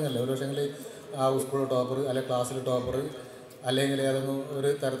എത്തിയിട്ടുണ്ടെങ്കിലേ ഒരു പക്ഷേ ആ സ്കൂൾ ടോപ്പർ അല്ലെങ്കിൽ ക്ലാസ്സിൽ ടോപ്പർ അല്ലെങ്കിൽ ഏതെങ്കിലും ഒരു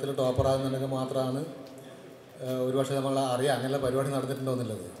തരത്തിൽ ടോപ്പറാകുന്നുണ്ടെങ്കിൽ മാത്രമാണ് ഒരു പക്ഷേ നമ്മൾ അറിയാം അങ്ങനെ പരിപാടി നടന്നിട്ടുണ്ടോ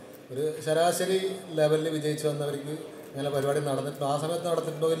എന്നുള്ളത്. ഒരു ശരാശരി ലെവലിൽ വിജയിച്ച് വന്നവർക്ക് അങ്ങനെ പരിപാടി നടന്നിട്ടുണ്ടോ, ആ സമയത്ത്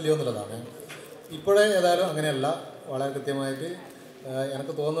നടന്നിട്ടുണ്ടോ ഇല്ലയോ എന്നുള്ളതാണ്. ഇപ്പോഴേ ഏതായാലും അങ്ങനെയല്ല. വളരെ കൃത്യമായിട്ട്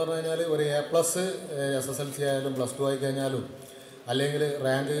എനിക്ക് തോന്നുന്നു പറഞ്ഞു കഴിഞ്ഞാൽ ഒരു A+ SSLC ആയാലും +2 ആയി കഴിഞ്ഞാലും അല്ലെങ്കിൽ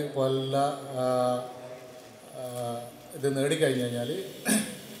റാങ്ക് പോലുള്ള ഇത് നേടിക്കഴിഞ്ഞ് കഴിഞ്ഞാൽ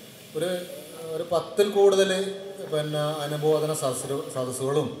ഒരു 10ൽ കൂടുതൽ പിന്നെ അനുബോധന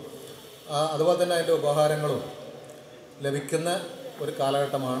സദസ്സുകളും അതുപോലെ തന്നെ അതിൻ്റെ ഉപഹാരങ്ങളും ലഭിക്കുന്ന ഒരു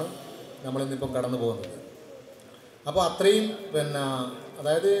കാലഘട്ടമാണ് നമ്മളിന്നിപ്പം കടന്നു പോകുന്നത്. അപ്പോൾ അത്രയും പിന്നെ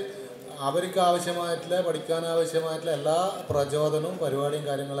അതായത് അവർക്ക് ആവശ്യമായിട്ടുള്ള പഠിക്കാനാവശ്യമായിട്ടുള്ള എല്ലാ പ്രചോദനവും പരിപാടിയും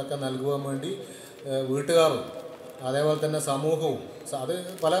കാര്യങ്ങളൊക്കെ നൽകുവാൻ വേണ്ടി വീട്ടുകാരും അതേപോലെ തന്നെ സമൂഹവും അത്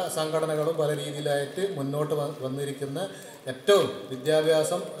പല സംഘടനകളും പല രീതിയിലായിട്ട് മുന്നോട്ട് വന്നിരിക്കുന്ന ഏറ്റവും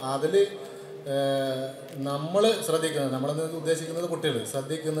വിദ്യാഭ്യാസം അതിൽ നമ്മൾ ശ്രദ്ധിക്കുന്നത്, നമ്മളെന്ന് ഉദ്ദേശിക്കുന്നത് കുട്ടികൾ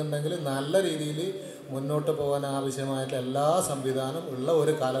ശ്രദ്ധിക്കുന്നുണ്ടെങ്കിൽ നല്ല രീതിയിൽ മുന്നോട്ട് പോകാൻ ആവശ്യമായിട്ട് എല്ലാ സംവിധാനം ഉള്ള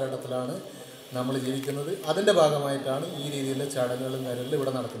ഒരു കാലഘട്ടത്തിലാണ് നമ്മൾ ജീവിക്കുന്നത്. അതിൻ്റെ ഭാഗമായിട്ടാണ് ഈ രീതിയിലുള്ള ചടങ്ങുകളും കാര്യങ്ങളും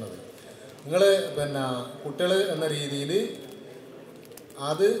ഇവിടെ നടക്കുന്നത്. നിങ്ങൾ പിന്നെ കുട്ടികൾ എന്ന രീതിയിൽ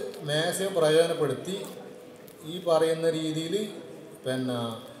അത് മാക്സിമം പ്രയോജനപ്പെടുത്തി ഈ പറയുന്ന രീതിയിൽ പിന്നെ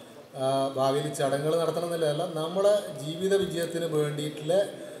ഭാവിയിൽ ചടങ്ങുകൾ നടത്തണമെന്നില്ല, നമ്മുടെ ജീവിത വിജയത്തിന് വേണ്ടിയിട്ടുള്ള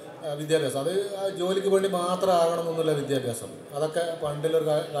വിദ്യാഭ്യാസം, അത് ജോലിക്ക് വേണ്ടി മാത്രം ആകണമെന്നൊന്നുമില്ല വിദ്യാഭ്യാസം. അതൊക്കെ പണ്ടിലൊരു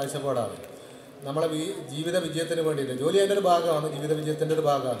കാഴ്ചപ്പാടാണ്. നമ്മളെ ജീവിത വിജയത്തിന് വേണ്ടിയിട്ട് ജോലി അതിൻ്റെ ഒരു ഭാഗമാണ്, ജീവിത വിജയത്തിൻ്റെ ഒരു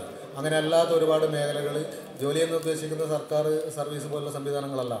ഭാഗമാണ്. അങ്ങനെ അല്ലാത്ത ഒരുപാട് മേഖലകൾ, ജോലി എന്ന് ഉദ്ദേശിക്കുന്ന സർക്കാർ സർവീസ് പോലുള്ള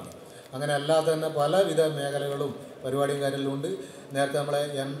സംവിധാനങ്ങളെല്ലാം, അങ്ങനെ അല്ലാതെ തന്നെ പലവിധ മേഖലകളും പരിപാടിയും കാര്യങ്ങളും ഉണ്ട്. നേരത്തെ നമ്മളെ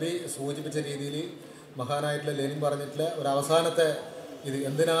MP സൂചിപ്പിച്ച രീതിയിൽ മഹാനായിട്ടുള്ള ലെനിൻ പറഞ്ഞിട്ടുള്ള ഒരു അവസാനത്തെ ഇത്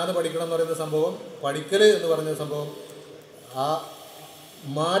എന്തിനാണ് പഠിക്കണം എന്ന് പറയുന്ന സംഭവം, പഠിക്കൽ എന്ന് പറഞ്ഞ സംഭവം ആ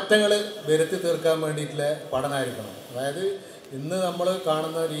മാറ്റങ്ങൾ വരുത്തി തീർക്കാൻ വേണ്ടിയിട്ടുള്ള പഠനമായിരിക്കണം. അതായത് ഇന്ന് നമ്മൾ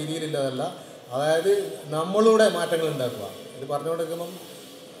കാണുന്ന രീതിയിലുള്ളതല്ല, അതായത് നമ്മളുടെ മാറ്റങ്ങൾ ഉണ്ടാക്കുക. ഇത് പറഞ്ഞുകൊണ്ടിരിക്കുമ്പം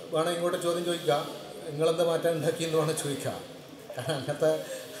വേണം ഇങ്ങോട്ട് ചോദ്യം ചോദിക്കാം, നിങ്ങളെന്താ മാറ്റം ഉണ്ടാക്കിയെന്ന് വേണം ചോദിക്കാം. കാരണം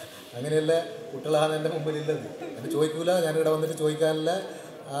അങ്ങനെയുള്ള കുട്ടികളാണ് എൻ്റെ മുമ്പിലുള്ളത്. അത് ചോദിക്കൂല, ഞാനിവിടെ വന്നിട്ട് ചോദിക്കാനുള്ള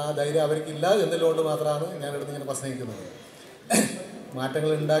ആ ധൈര്യം അവർക്കില്ല എന്നുള്ളതുകൊണ്ട് മാത്രമാണ് ഞാനിവിടെ ഇങ്ങനെ പ്രസംഗിക്കുന്നത്. മാറ്റങ്ങൾ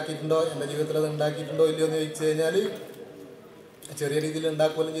ഉണ്ടാക്കിയിട്ടുണ്ടോ, എൻ്റെ ജീവിതത്തിൽ അത് ഉണ്ടാക്കിയിട്ടുണ്ടോ ഇല്ലയോ എന്ന് ചോദിച്ചു കഴിഞ്ഞാൽ ചെറിയ രീതിയിൽ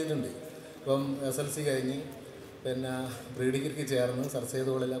ഉണ്ടാക്കുകയും ചെയ്തിട്ടുണ്ട്. ഇപ്പം SLC കഴിഞ്ഞ് പിന്നെ പ്രീ ഡിഗ്രിക്ക് ചേർന്ന് സർസെയ്ത്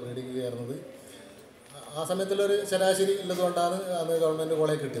കോളേജിൽ പ്രീ ഡിഗ്രി ചേർന്നത് ആ സമയത്തുള്ളൊരു ശരാശരി ഉള്ളതുകൊണ്ടാണ് അന്ന് ഗവൺമെൻറ്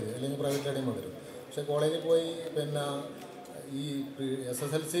കോളേജ് കിട്ടിയത്, അല്ലെങ്കിൽ പ്രൈവറ്റ് സ്റ്റഡിയും വരും. പക്ഷേ കോളേജിൽ പോയി പിന്നെ ഈ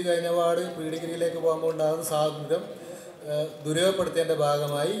SSLC കഴിഞ്ഞ പാട് പ്രീ ഡിഗ്രിയിലേക്ക് പോകുമ്പോൾ ഉണ്ടാകുന്ന സ്വാതന്ത്ര്യം ദുരുപയോഗപ്പെടുത്തിയതിൻ്റെ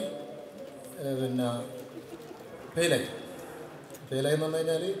ഭാഗമായി പിന്നെ ഫെയിലായി എന്ന് പറഞ്ഞു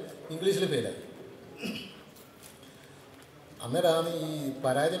കഴിഞ്ഞാൽ ഇംഗ്ലീഷിൽ ഫെയിലായി. അന്നേരമാണ് ഈ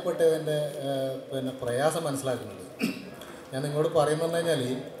പരാജയപ്പെട്ടതിൻ്റെ പിന്നെ പ്രയാസം മനസ്സിലാക്കുന്നത്. ഞാൻ നിങ്ങളോട് പറയുന്നത് കഴിഞ്ഞാൽ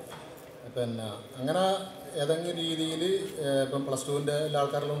പിന്നെ അങ്ങനെ ഏതെങ്കിലും രീതിയിൽ ഇപ്പം +2ൻ്റെ എല്ലാ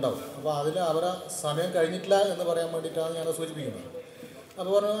ആൾക്കാരെല്ലാം ഉണ്ടാവും. അപ്പോൾ അതിൽ അവരെ സമയം കഴിഞ്ഞിട്ടില്ല എന്ന് പറയാൻ വേണ്ടിയിട്ടാണ് ഞാൻ സൂചിപ്പിക്കുന്നത്.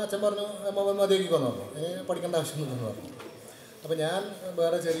 അപ്പോൾ പറഞ്ഞു, അച്ഛൻ പറഞ്ഞു മതിയാക്കി വന്നു പറഞ്ഞു, ഇനി പഠിക്കേണ്ട ആവശ്യമൊന്നുമില്ലെന്ന് പറഞ്ഞു. അപ്പോൾ ഞാൻ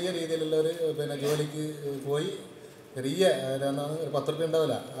വേറെ ചെറിയ രീതിയിലുള്ളൊരു പിന്നെ ജോലിക്ക് പോയി. ചെറിയ എന്നാണ് ഒരു 10 രൂപ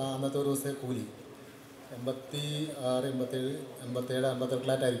ഉണ്ടാവില്ല അന്നത്തെ ഒരു ദിവസത്തെ കൂലി. 86, 87,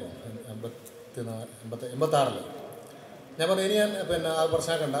 88 86. ഞാൻ പറഞ്ഞു ഇനി ഞാൻ പിന്നെ ആ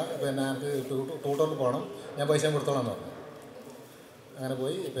പ്രശ്നമാക്കണ്ട, പിന്നെ എനിക്ക് ട്യൂട്ടറിൽ പോകണം, ഞാൻ പൈസ കൊടുത്തോളാം എന്ന് പറഞ്ഞു. അങ്ങനെ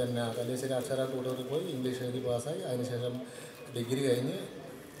പോയി പിന്നെ കല്യാശ്ശേരി അക്ഷര ട്യൂട്ടറിൽ പോയി ഇംഗ്ലീഷ് എഴുതി പാസ്സായി. അതിനുശേഷം ഡിഗ്രി കഴിഞ്ഞ്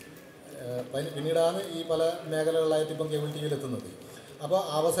പിന്നീടാണ് ഈ പല മേഖലകളായിട്ട് ഇപ്പം കേബിൾ TV എത്തുന്നത്. അപ്പോൾ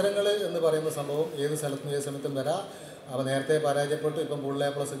അവസരങ്ങൾ എന്ന് പറയുന്ന സംഭവം ഏത് സ്ഥലത്തും ഏത് സമയത്തും വരാം. അപ്പോൾ നേരത്തെ പരാജയപ്പെട്ടു ഇപ്പം ഫുൾ A+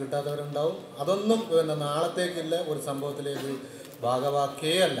 കിട്ടാത്തവരുണ്ടാവും. അതൊന്നും പിന്നെ നാളത്തേക്കില്ല ഒരു സംഭവത്തിലേക്ക്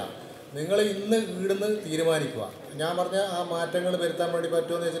ഭാഗവാക്കേ അല്ല. നിങ്ങൾ ഇന്ന് ഇവിടുന്ന് തീരുമാനിക്കുക. ഞാൻ പറഞ്ഞ ആ മാറ്റങ്ങൾ വരുത്താൻ വേണ്ടി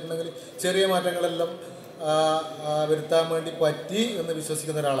പറ്റുമെന്ന് വെച്ചിട്ടുണ്ടെങ്കിൽ ചെറിയ മാറ്റങ്ങളെല്ലാം വരുത്താൻ വേണ്ടി പറ്റി എന്ന്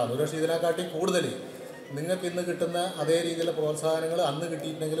വിശ്വസിക്കുന്ന ഒരാളാണ്. ഒരുപക്ഷെ ഇതിനെക്കാട്ടി കൂടുതൽ നിങ്ങൾക്ക് ഇന്ന് കിട്ടുന്ന അതേ രീതിയിലുള്ള പ്രോത്സാഹനങ്ങൾ അന്ന്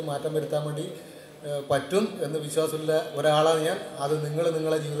കിട്ടിയിട്ടുണ്ടെങ്കിൽ മാറ്റം വരുത്താൻ വേണ്ടി പറ്റും എന്ന് വിശ്വാസമുള്ള ഒരാളാണ് ഞാൻ. അത്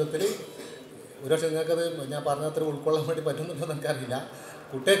നിങ്ങളെ ജീവിതത്തിൽ ഒരുപക്ഷെ നിങ്ങൾക്കത് ഞാൻ പറഞ്ഞത്ര ഉൾക്കൊള്ളാൻ വേണ്ടി പറ്റുന്നുണ്ടോ എന്ന് എനിക്കറിയില്ല.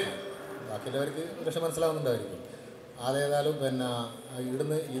 കുട്ടികൾക്ക് ബാക്കിയുള്ളവർക്ക് ഒരുപക്ഷെ മനസ്സിലാവുന്നുണ്ടായിരിക്കും. അതേതായാലും പിന്നെ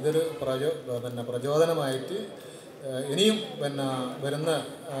ഇവിടുന്ന് ഇതൊരു പ്രചോദനമായിട്ട് ഇനിയും പിന്നെ വരുന്ന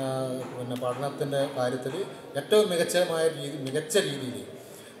പിന്നെ പഠനത്തിൻ്റെ കാര്യത്തിൽ ഏറ്റവും മികച്ച രീതിയിൽ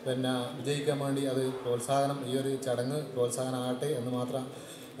പിന്നെ വിജയിക്കാൻ വേണ്ടി അത് പ്രോത്സാഹനം, ഈ ഒരു ചടങ്ങ് പ്രോത്സാഹനമാകട്ടെ എന്ന് മാത്രം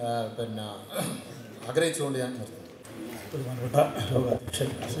പിന്നെ ആഗ്രഹിച്ചുകൊണ്ട് ഞാൻ നിർത്തുന്നു. ബഹുമാനപ്പെട്ട ലോകാധ്യക്ഷൻ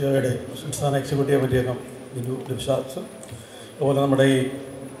സിഒയുടെ സംസ്ഥാന എക്സിക്യൂട്ടീവ് പറ്റിയേക്കാം ബിനു ഡിംഷാസ്, അതുപോലെ നമ്മുടെ ഈ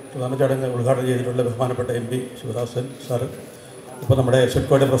പ്രധാന ചടങ്ങ് ഉദ്ഘാടനം ചെയ്തിട്ടുള്ള ബഹുമാനപ്പെട്ട MP ശിവദാസൻ സാറ്, ഇപ്പോൾ നമ്മുടെ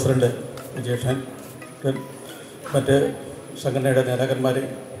സിഡ്കോയുടെ പ്രസിഡന്റ് വിജേഷൻ, മറ്റ് സംഘടനയുടെ നേതാക്കന്മാർ,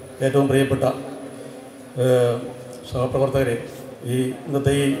 ഏറ്റവും പ്രിയപ്പെട്ട സഹപ്രവർത്തകരെ,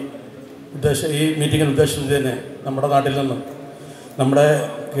 ഇന്നത്തെ ഈ മീറ്റിങ്ങിൽ ഉദ്ദേശിച്ചത് തന്നെ നമ്മുടെ നാട്ടിൽ നിന്നും നമ്മുടെ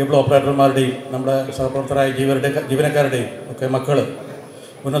കേബിൾ ഓപ്പറേറ്റർമാരുടെയും നമ്മുടെ സഹപ്രവർത്തകരായ ജീവനക്കാരുടെയും ഒക്കെ മക്കൾ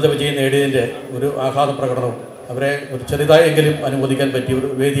ഉന്നത വിജയം നേടിയതിൻ്റെ ഒരു ആഹ്ലാദ പ്രകടനവും അവരെ ഒരു ചെറുതായെങ്കിലും അനുമോദിക്കാൻ പറ്റിയ ഒരു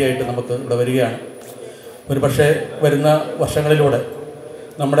വേദിയായിട്ട് നമുക്ക് ഇവിടെ വരികയാണ്. ഒരു പക്ഷേ വരുന്ന വർഷങ്ങളിലൂടെ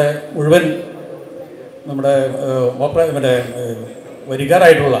നമ്മുടെ മുഴുവൻ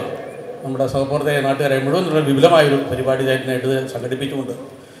വരികാരായിട്ടുള്ള നമ്മുടെ സഹപ്രവർത്തക നാട്ടുകാരെ മുഴുവൻ വിപുലമായൊരു പരിപാടി ആയിട്ട് സംഘടിപ്പിച്ചുകൊണ്ട്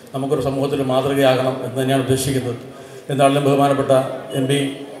നമുക്കൊരു സമൂഹത്തിൽ മാതൃകയാകണം എന്ന് തന്നെയാണ് ഉദ്ദേശിക്കുന്നത്. എന്നാലും ബഹുമാനപ്പെട്ട MP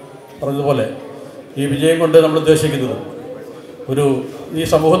പറഞ്ഞതുപോലെ ഈ വിജയം കൊണ്ട് നമ്മൾ ഉദ്ദേശിക്കുന്നത് ഈ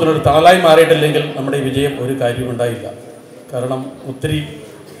സമൂഹത്തിനൊരു തണലായി മാറിയിട്ടില്ലെങ്കിൽ നമ്മുടെ ഈ വിജയം ഒരു കാര്യമുണ്ടായില്ല. കാരണം ഒത്തിരി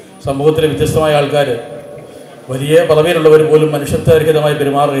സമൂഹത്തിലെ വ്യത്യസ്തമായ ആൾക്കാർ, വലിയ പദവിയിലുള്ളവർ പോലും മനുഷ്യത്വരഹിതമായി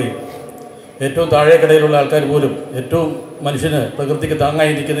പെരുമാറുകയും ഏറ്റവും താഴേക്കടയിലുള്ള ആൾക്കാർ പോലും ഏറ്റവും മനുഷ്യന് പ്രകൃതിക്ക്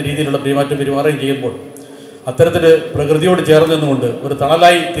താങ്ങായി നിൽക്കുന്ന രീതിയിലുള്ള പെരുമാറുകയും ചെയ്യുമ്പോൾ അത്തരത്തിൽ പ്രകൃതിയോട് ചേർന്ന് നിന്നുകൊണ്ട് ഒരു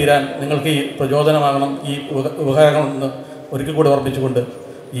തണലായി തീരാൻ നിങ്ങൾക്ക് ഈ പ്രചോദനമാകണം ഈ ഉപകാരങ്ങളെന്ന് ഒരിക്കൽ കൂടി ഓർമ്മിച്ചുകൊണ്ട്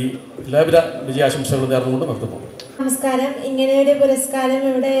ഈ എല്ലാവിധ വിജയാശംസകളും നേർന്നുകൊണ്ട് നിർത്തുന്നു. നമസ്കാരം. ഇങ്ങനെയൊരു പുരസ്കാരം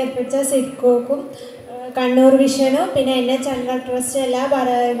ഇവിടെ ഏർപ്പിച്ച സിഡ്കോക്കും കണ്ണൂർ വിഷനും പിന്നെ എൻ്റെ ചന്ദ്ര ട്രസ്റ്റ് എല്ലാ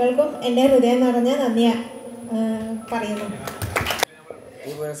ഭാരവാഹികൾക്കും എൻ്റെ ഹൃദയം നിറഞ്ഞ നന്ദി പറയുന്നു. ഈ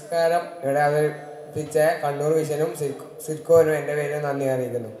പുരസ്കാരം ഇവിടെ അവതരിപ്പിച്ച കണ്ണൂർ വിഷനും സിഡ്കോനും എൻ്റെ പേരിൽ നന്ദി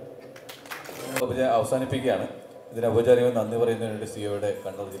അറിയിക്കുന്നു. അവസാനിപ്പിക്കുകയാണ്. ഇതിന് ഔപചാരികമായി നന്ദി പറയുന്നതിന് വേണ്ടി സിഒയുടെ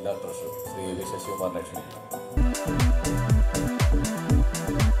കണ്ണൂർ ജില്ലാ ട്രഷറർ ശ്രീ വി ശശികുമാറിനെ ക്ഷണിക്കുന്നു.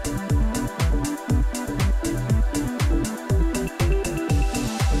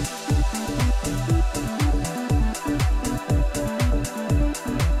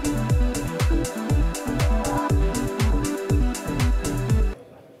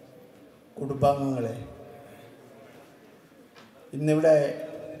 കുടുംബാംഗങ്ങളെ, ഇന്നിവിടെ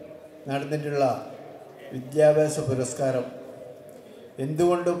നടന്നിട്ടുള്ള വിദ്യാഭ്യാസ പുരസ്കാരം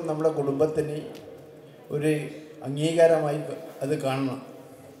എന്തുകൊണ്ടും നമ്മുടെ കുടുംബത്തിന് ഒരു അംഗീകാരമായി അത് കാണണം.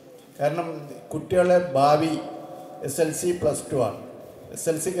 കാരണം കുട്ടികളെ ഭാവി SLC +2 ആണ്.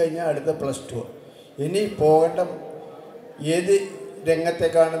 SLC കഴിഞ്ഞാൽ അടുത്ത +2. ഇനി പോകേണ്ട ഏത്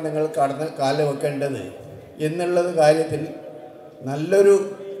രംഗത്തേക്കാണ് നിങ്ങൾ കാല് വെക്കേണ്ടത് എന്നുള്ളത് കാര്യത്തിൽ നല്ലൊരു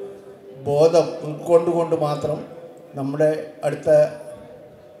ബോധം ഉൾക്കൊണ്ടുകൊണ്ട് മാത്രം നമ്മുടെ അടുത്ത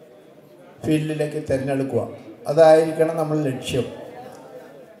ഫീൽഡിലേക്ക് തിരഞ്ഞെടുക്കുക. അതായിരിക്കണം നമ്മളെ ലക്ഷ്യം,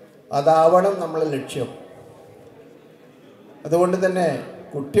 അതാവണം നമ്മളെ ലക്ഷ്യം. അതുകൊണ്ട് തന്നെ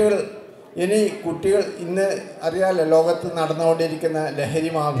കുട്ടികൾ ഇന്ന് അറിയാമല്ലോ, ലോകത്ത് നടന്നുകൊണ്ടിരിക്കുന്ന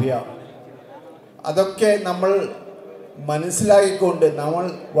ലഹരി മാഫിയ, അതൊക്കെ നമ്മൾ മനസ്സിലാക്കിക്കൊണ്ട് നമ്മൾ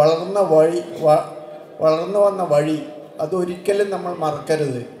വളർന്നു വന്ന വഴി അതൊരിക്കലും നമ്മൾ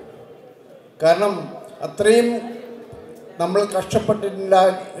മറക്കരുത്. കാരണം അത്രയും നമ്മൾ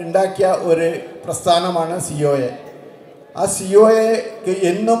കഷ്ടപ്പെട്ടുണ്ടാക്കിയ ഒരു പ്രസ്ഥാനമാണ് COA. ആ COAക്ക്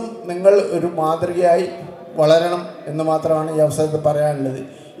എന്നും നിങ്ങൾ ഒരു മാതൃകയായി വളരണം എന്ന് മാത്രമാണ് ഈ അവസരത്തിൽ പറയാനുള്ളത്.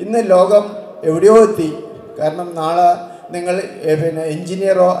 ഇന്ന് ലോകം എവിടെയോ എത്തി. കാരണം നാളെ നിങ്ങൾ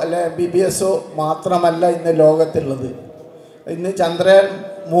എഞ്ചിനീയറോ അല്ലെ MBBS മാത്രമല്ല ഇന്ന് ലോകത്തുള്ളത്. ഇന്ന് ചന്ദ്രയാൻ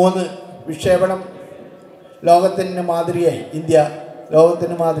 3 വിക്ഷേപണം ലോകത്തിന് മാതൃകയായി. ഇന്ത്യ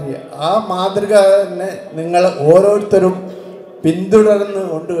ലോകത്തിന് മാതൃക. ആ മാതൃക തന്നെ നിങ്ങൾ ഓരോരുത്തരും പിന്തുടർന്ന്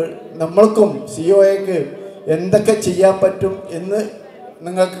കൊണ്ട് നമ്മൾക്കും COAക്ക് എന്തൊക്കെ ചെയ്യാൻ പറ്റും എന്ന്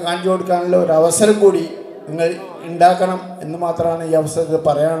നിങ്ങൾക്ക് കാണിച്ചു കൊടുക്കാനുള്ള ഒരു അവസരം കൂടി നിങ്ങൾ ഉണ്ടാക്കണം എന്ന് മാത്രമാണ് ഈ അവസരത്തിൽ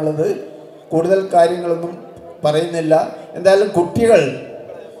പറയാനുള്ളത്. കൂടുതൽ കാര്യങ്ങളൊന്നും പറയുന്നില്ല. എന്തായാലും കുട്ടികൾ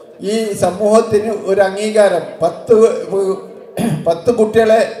ഈ സമൂഹത്തിന് ഒരു അംഗീകാരം 10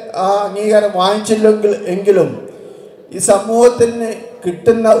 കുട്ടികളെ ആ അംഗീകാരം വാങ്ങിച്ചില്ലെങ്കിലും ഈ സമൂഹത്തിന്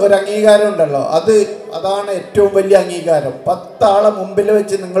കിട്ടുന്ന ഒരു അംഗീകാരം ഉണ്ടല്ലോ, അതാണ് ഏറ്റവും വലിയ അംഗീകാരം. 10 ആളെ മുമ്പിൽ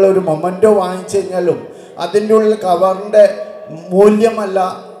വെച്ച് നിങ്ങളൊരു മൊമെൻറ്റോ വാങ്ങിച്ചു കഴിഞ്ഞാലും അതിൻ്റെ ഉള്ളിൽ കവറിൻ്റെ മൂല്യമല്ല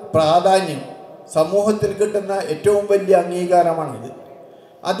പ്രാധാന്യം. സമൂഹത്തിൽ കിട്ടുന്ന ഏറ്റവും വലിയ അംഗീകാരമാണിത്.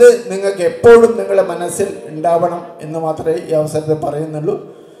 അത് നിങ്ങൾക്ക് എപ്പോഴും നിങ്ങളുടെ മനസ്സിൽ ഉണ്ടാവണം എന്ന് മാത്രമേ ഈ അവസരത്തിൽ പറയുന്നുള്ളൂ.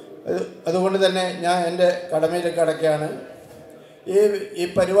 അതുകൊണ്ട് തന്നെ ഞാൻ എൻ്റെ കടമയിലേക്ക് കടക്കുകയാണ്. ഈ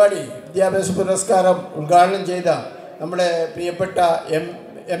പരിപാടി വിദ്യാഭ്യാസ പുരസ്കാരം ഉദ്ഘാടനം ചെയ്ത നമ്മുടെ പ്രിയപ്പെട്ട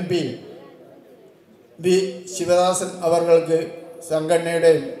MP ശിവദാസൻ അവർക്ക്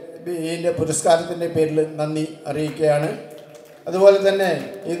സംഘടനയുടെയും ഇതിൻ്റെ പുരസ്കാരത്തിൻ്റെ പേരിൽ നന്ദി അറിയിക്കുകയാണ്. അതുപോലെ തന്നെ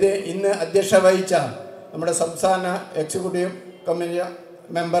ഇന്ന് അധ്യക്ഷത വഹിച്ച നമ്മുടെ സംസ്ഥാന എക്സിക്യൂട്ടീവ് കമ്മിറ്റി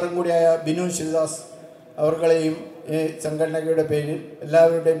മെമ്പറും കൂടിയായ ബിനു ശിവദാസ് അവർകളെയും ഈ സംഘടനയുടെ പേരിൽ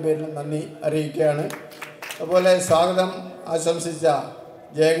എല്ലാവരുടെയും പേരിൽ നന്ദി അറിയിക്കുകയാണ്. അതുപോലെ സ്വാഗതം ആശംസിച്ച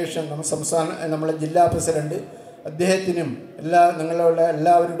ജയകൃഷ്ണൻ നമ്മുടെ ജില്ലാ പ്രസിഡന്റ്, അദ്ദേഹത്തിനും നിങ്ങളുടെ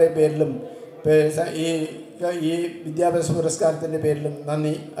എല്ലാവരുടെയും പേരിലും ഈ വിദ്യാഭ്യാസ പുരസ്കാരത്തിൻ്റെ പേരിലും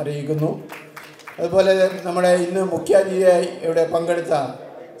നന്ദി അറിയിക്കുന്നു. അതുപോലെ നമ്മുടെ ഇന്ന് മുഖ്യാതിഥിയായി ഇവിടെ പങ്കെടുത്ത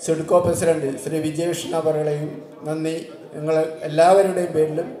സിഡ്കോ പ്രസിഡന്റ് ശ്രീ വിജയകൃഷ്ണ അവരുടെയും നന്ദി നിങ്ങൾ എല്ലാവരുടെയും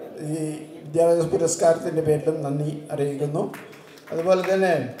പേരിലും ഈ വിദ്യാഭ്യാസ പുരസ്കാരത്തിൻ്റെ പേരിലും നന്ദി അറിയിക്കുന്നു. അതുപോലെ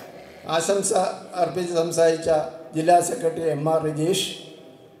തന്നെ ആശംസ അർപ്പിച്ച് സംസാരിച്ച ജില്ലാ സെക്രട്ടറി MR രജീഷ്,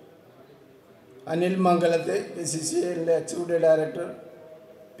 അനിൽ മംഗലത്ത് CCILൻ്റെ executive director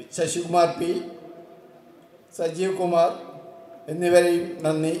Sasikumar P, Sajeev Kumar എന്നിവരെയും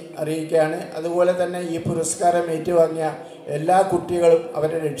നന്ദി അറിയിക്കുകയാണ്. അതുപോലെ തന്നെ ഈ പുരസ്കാരം ഏറ്റുവാങ്ങിയ എല്ലാ കുട്ടികളും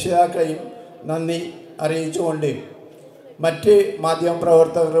അവരുടെ രക്ഷിതാക്കളെയും നന്ദി അറിയിച്ചുകൊണ്ട് മറ്റ്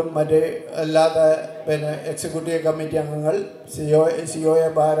മാധ്യമപ്രവർത്തകരും അല്ലാത്ത എക്സിക്യൂട്ടീവ് കമ്മിറ്റി അംഗങ്ങൾ, COA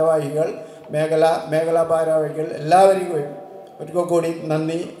ഭാരവാഹികൾ, മേഖലാ ഭാരവാഹികൾ എല്ലാവർക്കും ഒരിക്കൽ കൂടി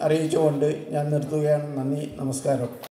നന്ദി അറിയിച്ചുകൊണ്ട് ഞാൻ നിർത്തുകയാണ്. നന്ദി, നമസ്കാരം.